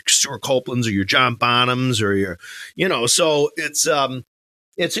 your Stuart Copelands or your John Bonhams or your, so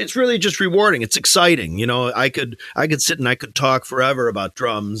it's really just rewarding. It's exciting. I could sit and I could talk forever about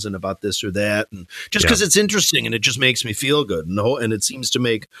drums and about this or that. And just because it's interesting and it just makes me feel good. And it seems to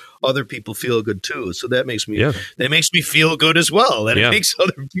make other people feel good too. So that makes me, feel good as well. And it makes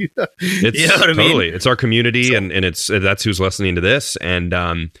other people, totally. It's our community and that's who's listening to this. And,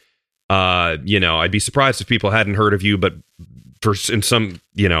 I'd be surprised if people hadn't heard of you, but in some,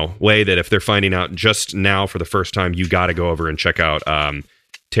 way that if they're finding out just now for the first time, you got to go over and check out,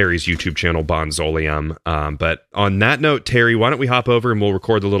 Terry's YouTube channel, Bonzolium. But on that note, Terry, why don't we hop over and we'll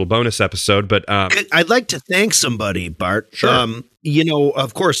record the little bonus episode? But I'd like to thank somebody, Bart. Sure.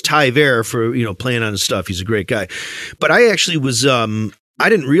 Of course, Ty Vare for, playing on his stuff. He's a great guy. But I actually was, I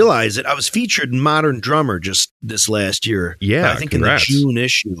didn't realize it. I was featured in Modern Drummer just this last year. Yeah, I think congrats. In the June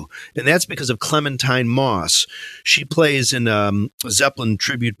issue. And that's because of Clementine Moss. She plays in a Zeppelin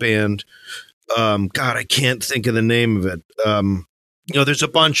tribute band. God, I can't think of the name of it. There's a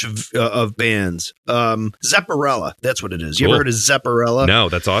bunch of bands. Zepparella, that's what it is. You ever heard of Zepparella? No,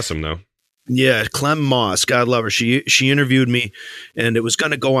 that's awesome though. Yeah, Clem Moss, God love her. She interviewed me, and it was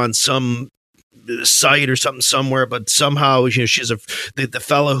going to go on some site or something somewhere, but somehow she's the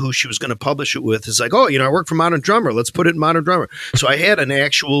fellow who she was going to publish it with is like, oh, I work for Modern Drummer. Let's put it in Modern Drummer. So I had an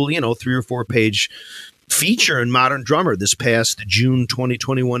actual 3 or 4 page feature in Modern Drummer this past June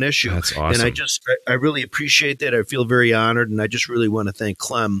 2021 issue. That's awesome. And I really appreciate that. I feel very honored, and I just really want to thank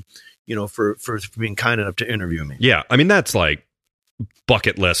Clem, for being kind enough to interview me. Yeah, I mean that's like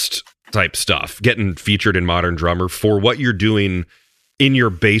bucket list type stuff. Getting featured in Modern Drummer for what you're doing in your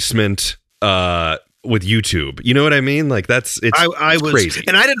basement with YouTube. You know what I mean? Like it's crazy.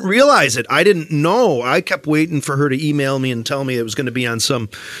 And I didn't realize it. I didn't know. I kept waiting for her to email me and tell me it was going to be on some,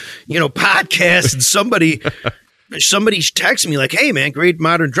 podcast, and somebody texted me like, "Hey man, great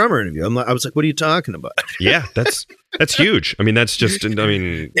Modern Drummer interview." I was like, "What are you talking about?" Yeah, that's huge. I mean, that's just,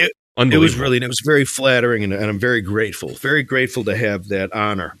 unbelievable. It was very flattering, and I'm very grateful to have that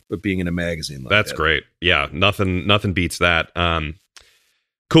honor of being in a magazine like that. That's great. Yeah, nothing beats that.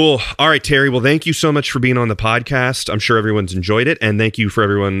 Cool. All right, Terry. Well, thank you so much for being on the podcast. I'm sure everyone's enjoyed it. And thank you for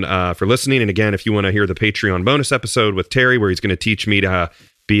everyone for listening. And again, if you want to hear the Patreon bonus episode with Terry, where he's going to teach me to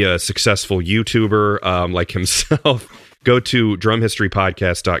be a successful YouTuber like himself, go to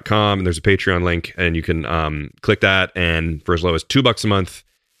drumhistorypodcast.com and there's a Patreon link and you can click that. And for as low as $2 a month,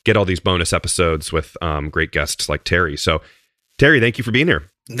 get all these bonus episodes with great guests like Terry. So, Terry, thank you for being here.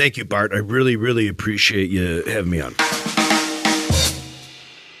 Thank you, Bart. I really, really appreciate you having me on.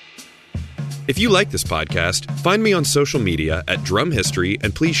 If you like this podcast, find me on social media at Drum History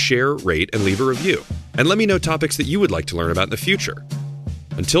and please share, rate, and leave a review. And let me know topics that you would like to learn about in the future.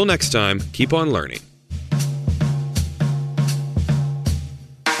 Until next time, keep on learning.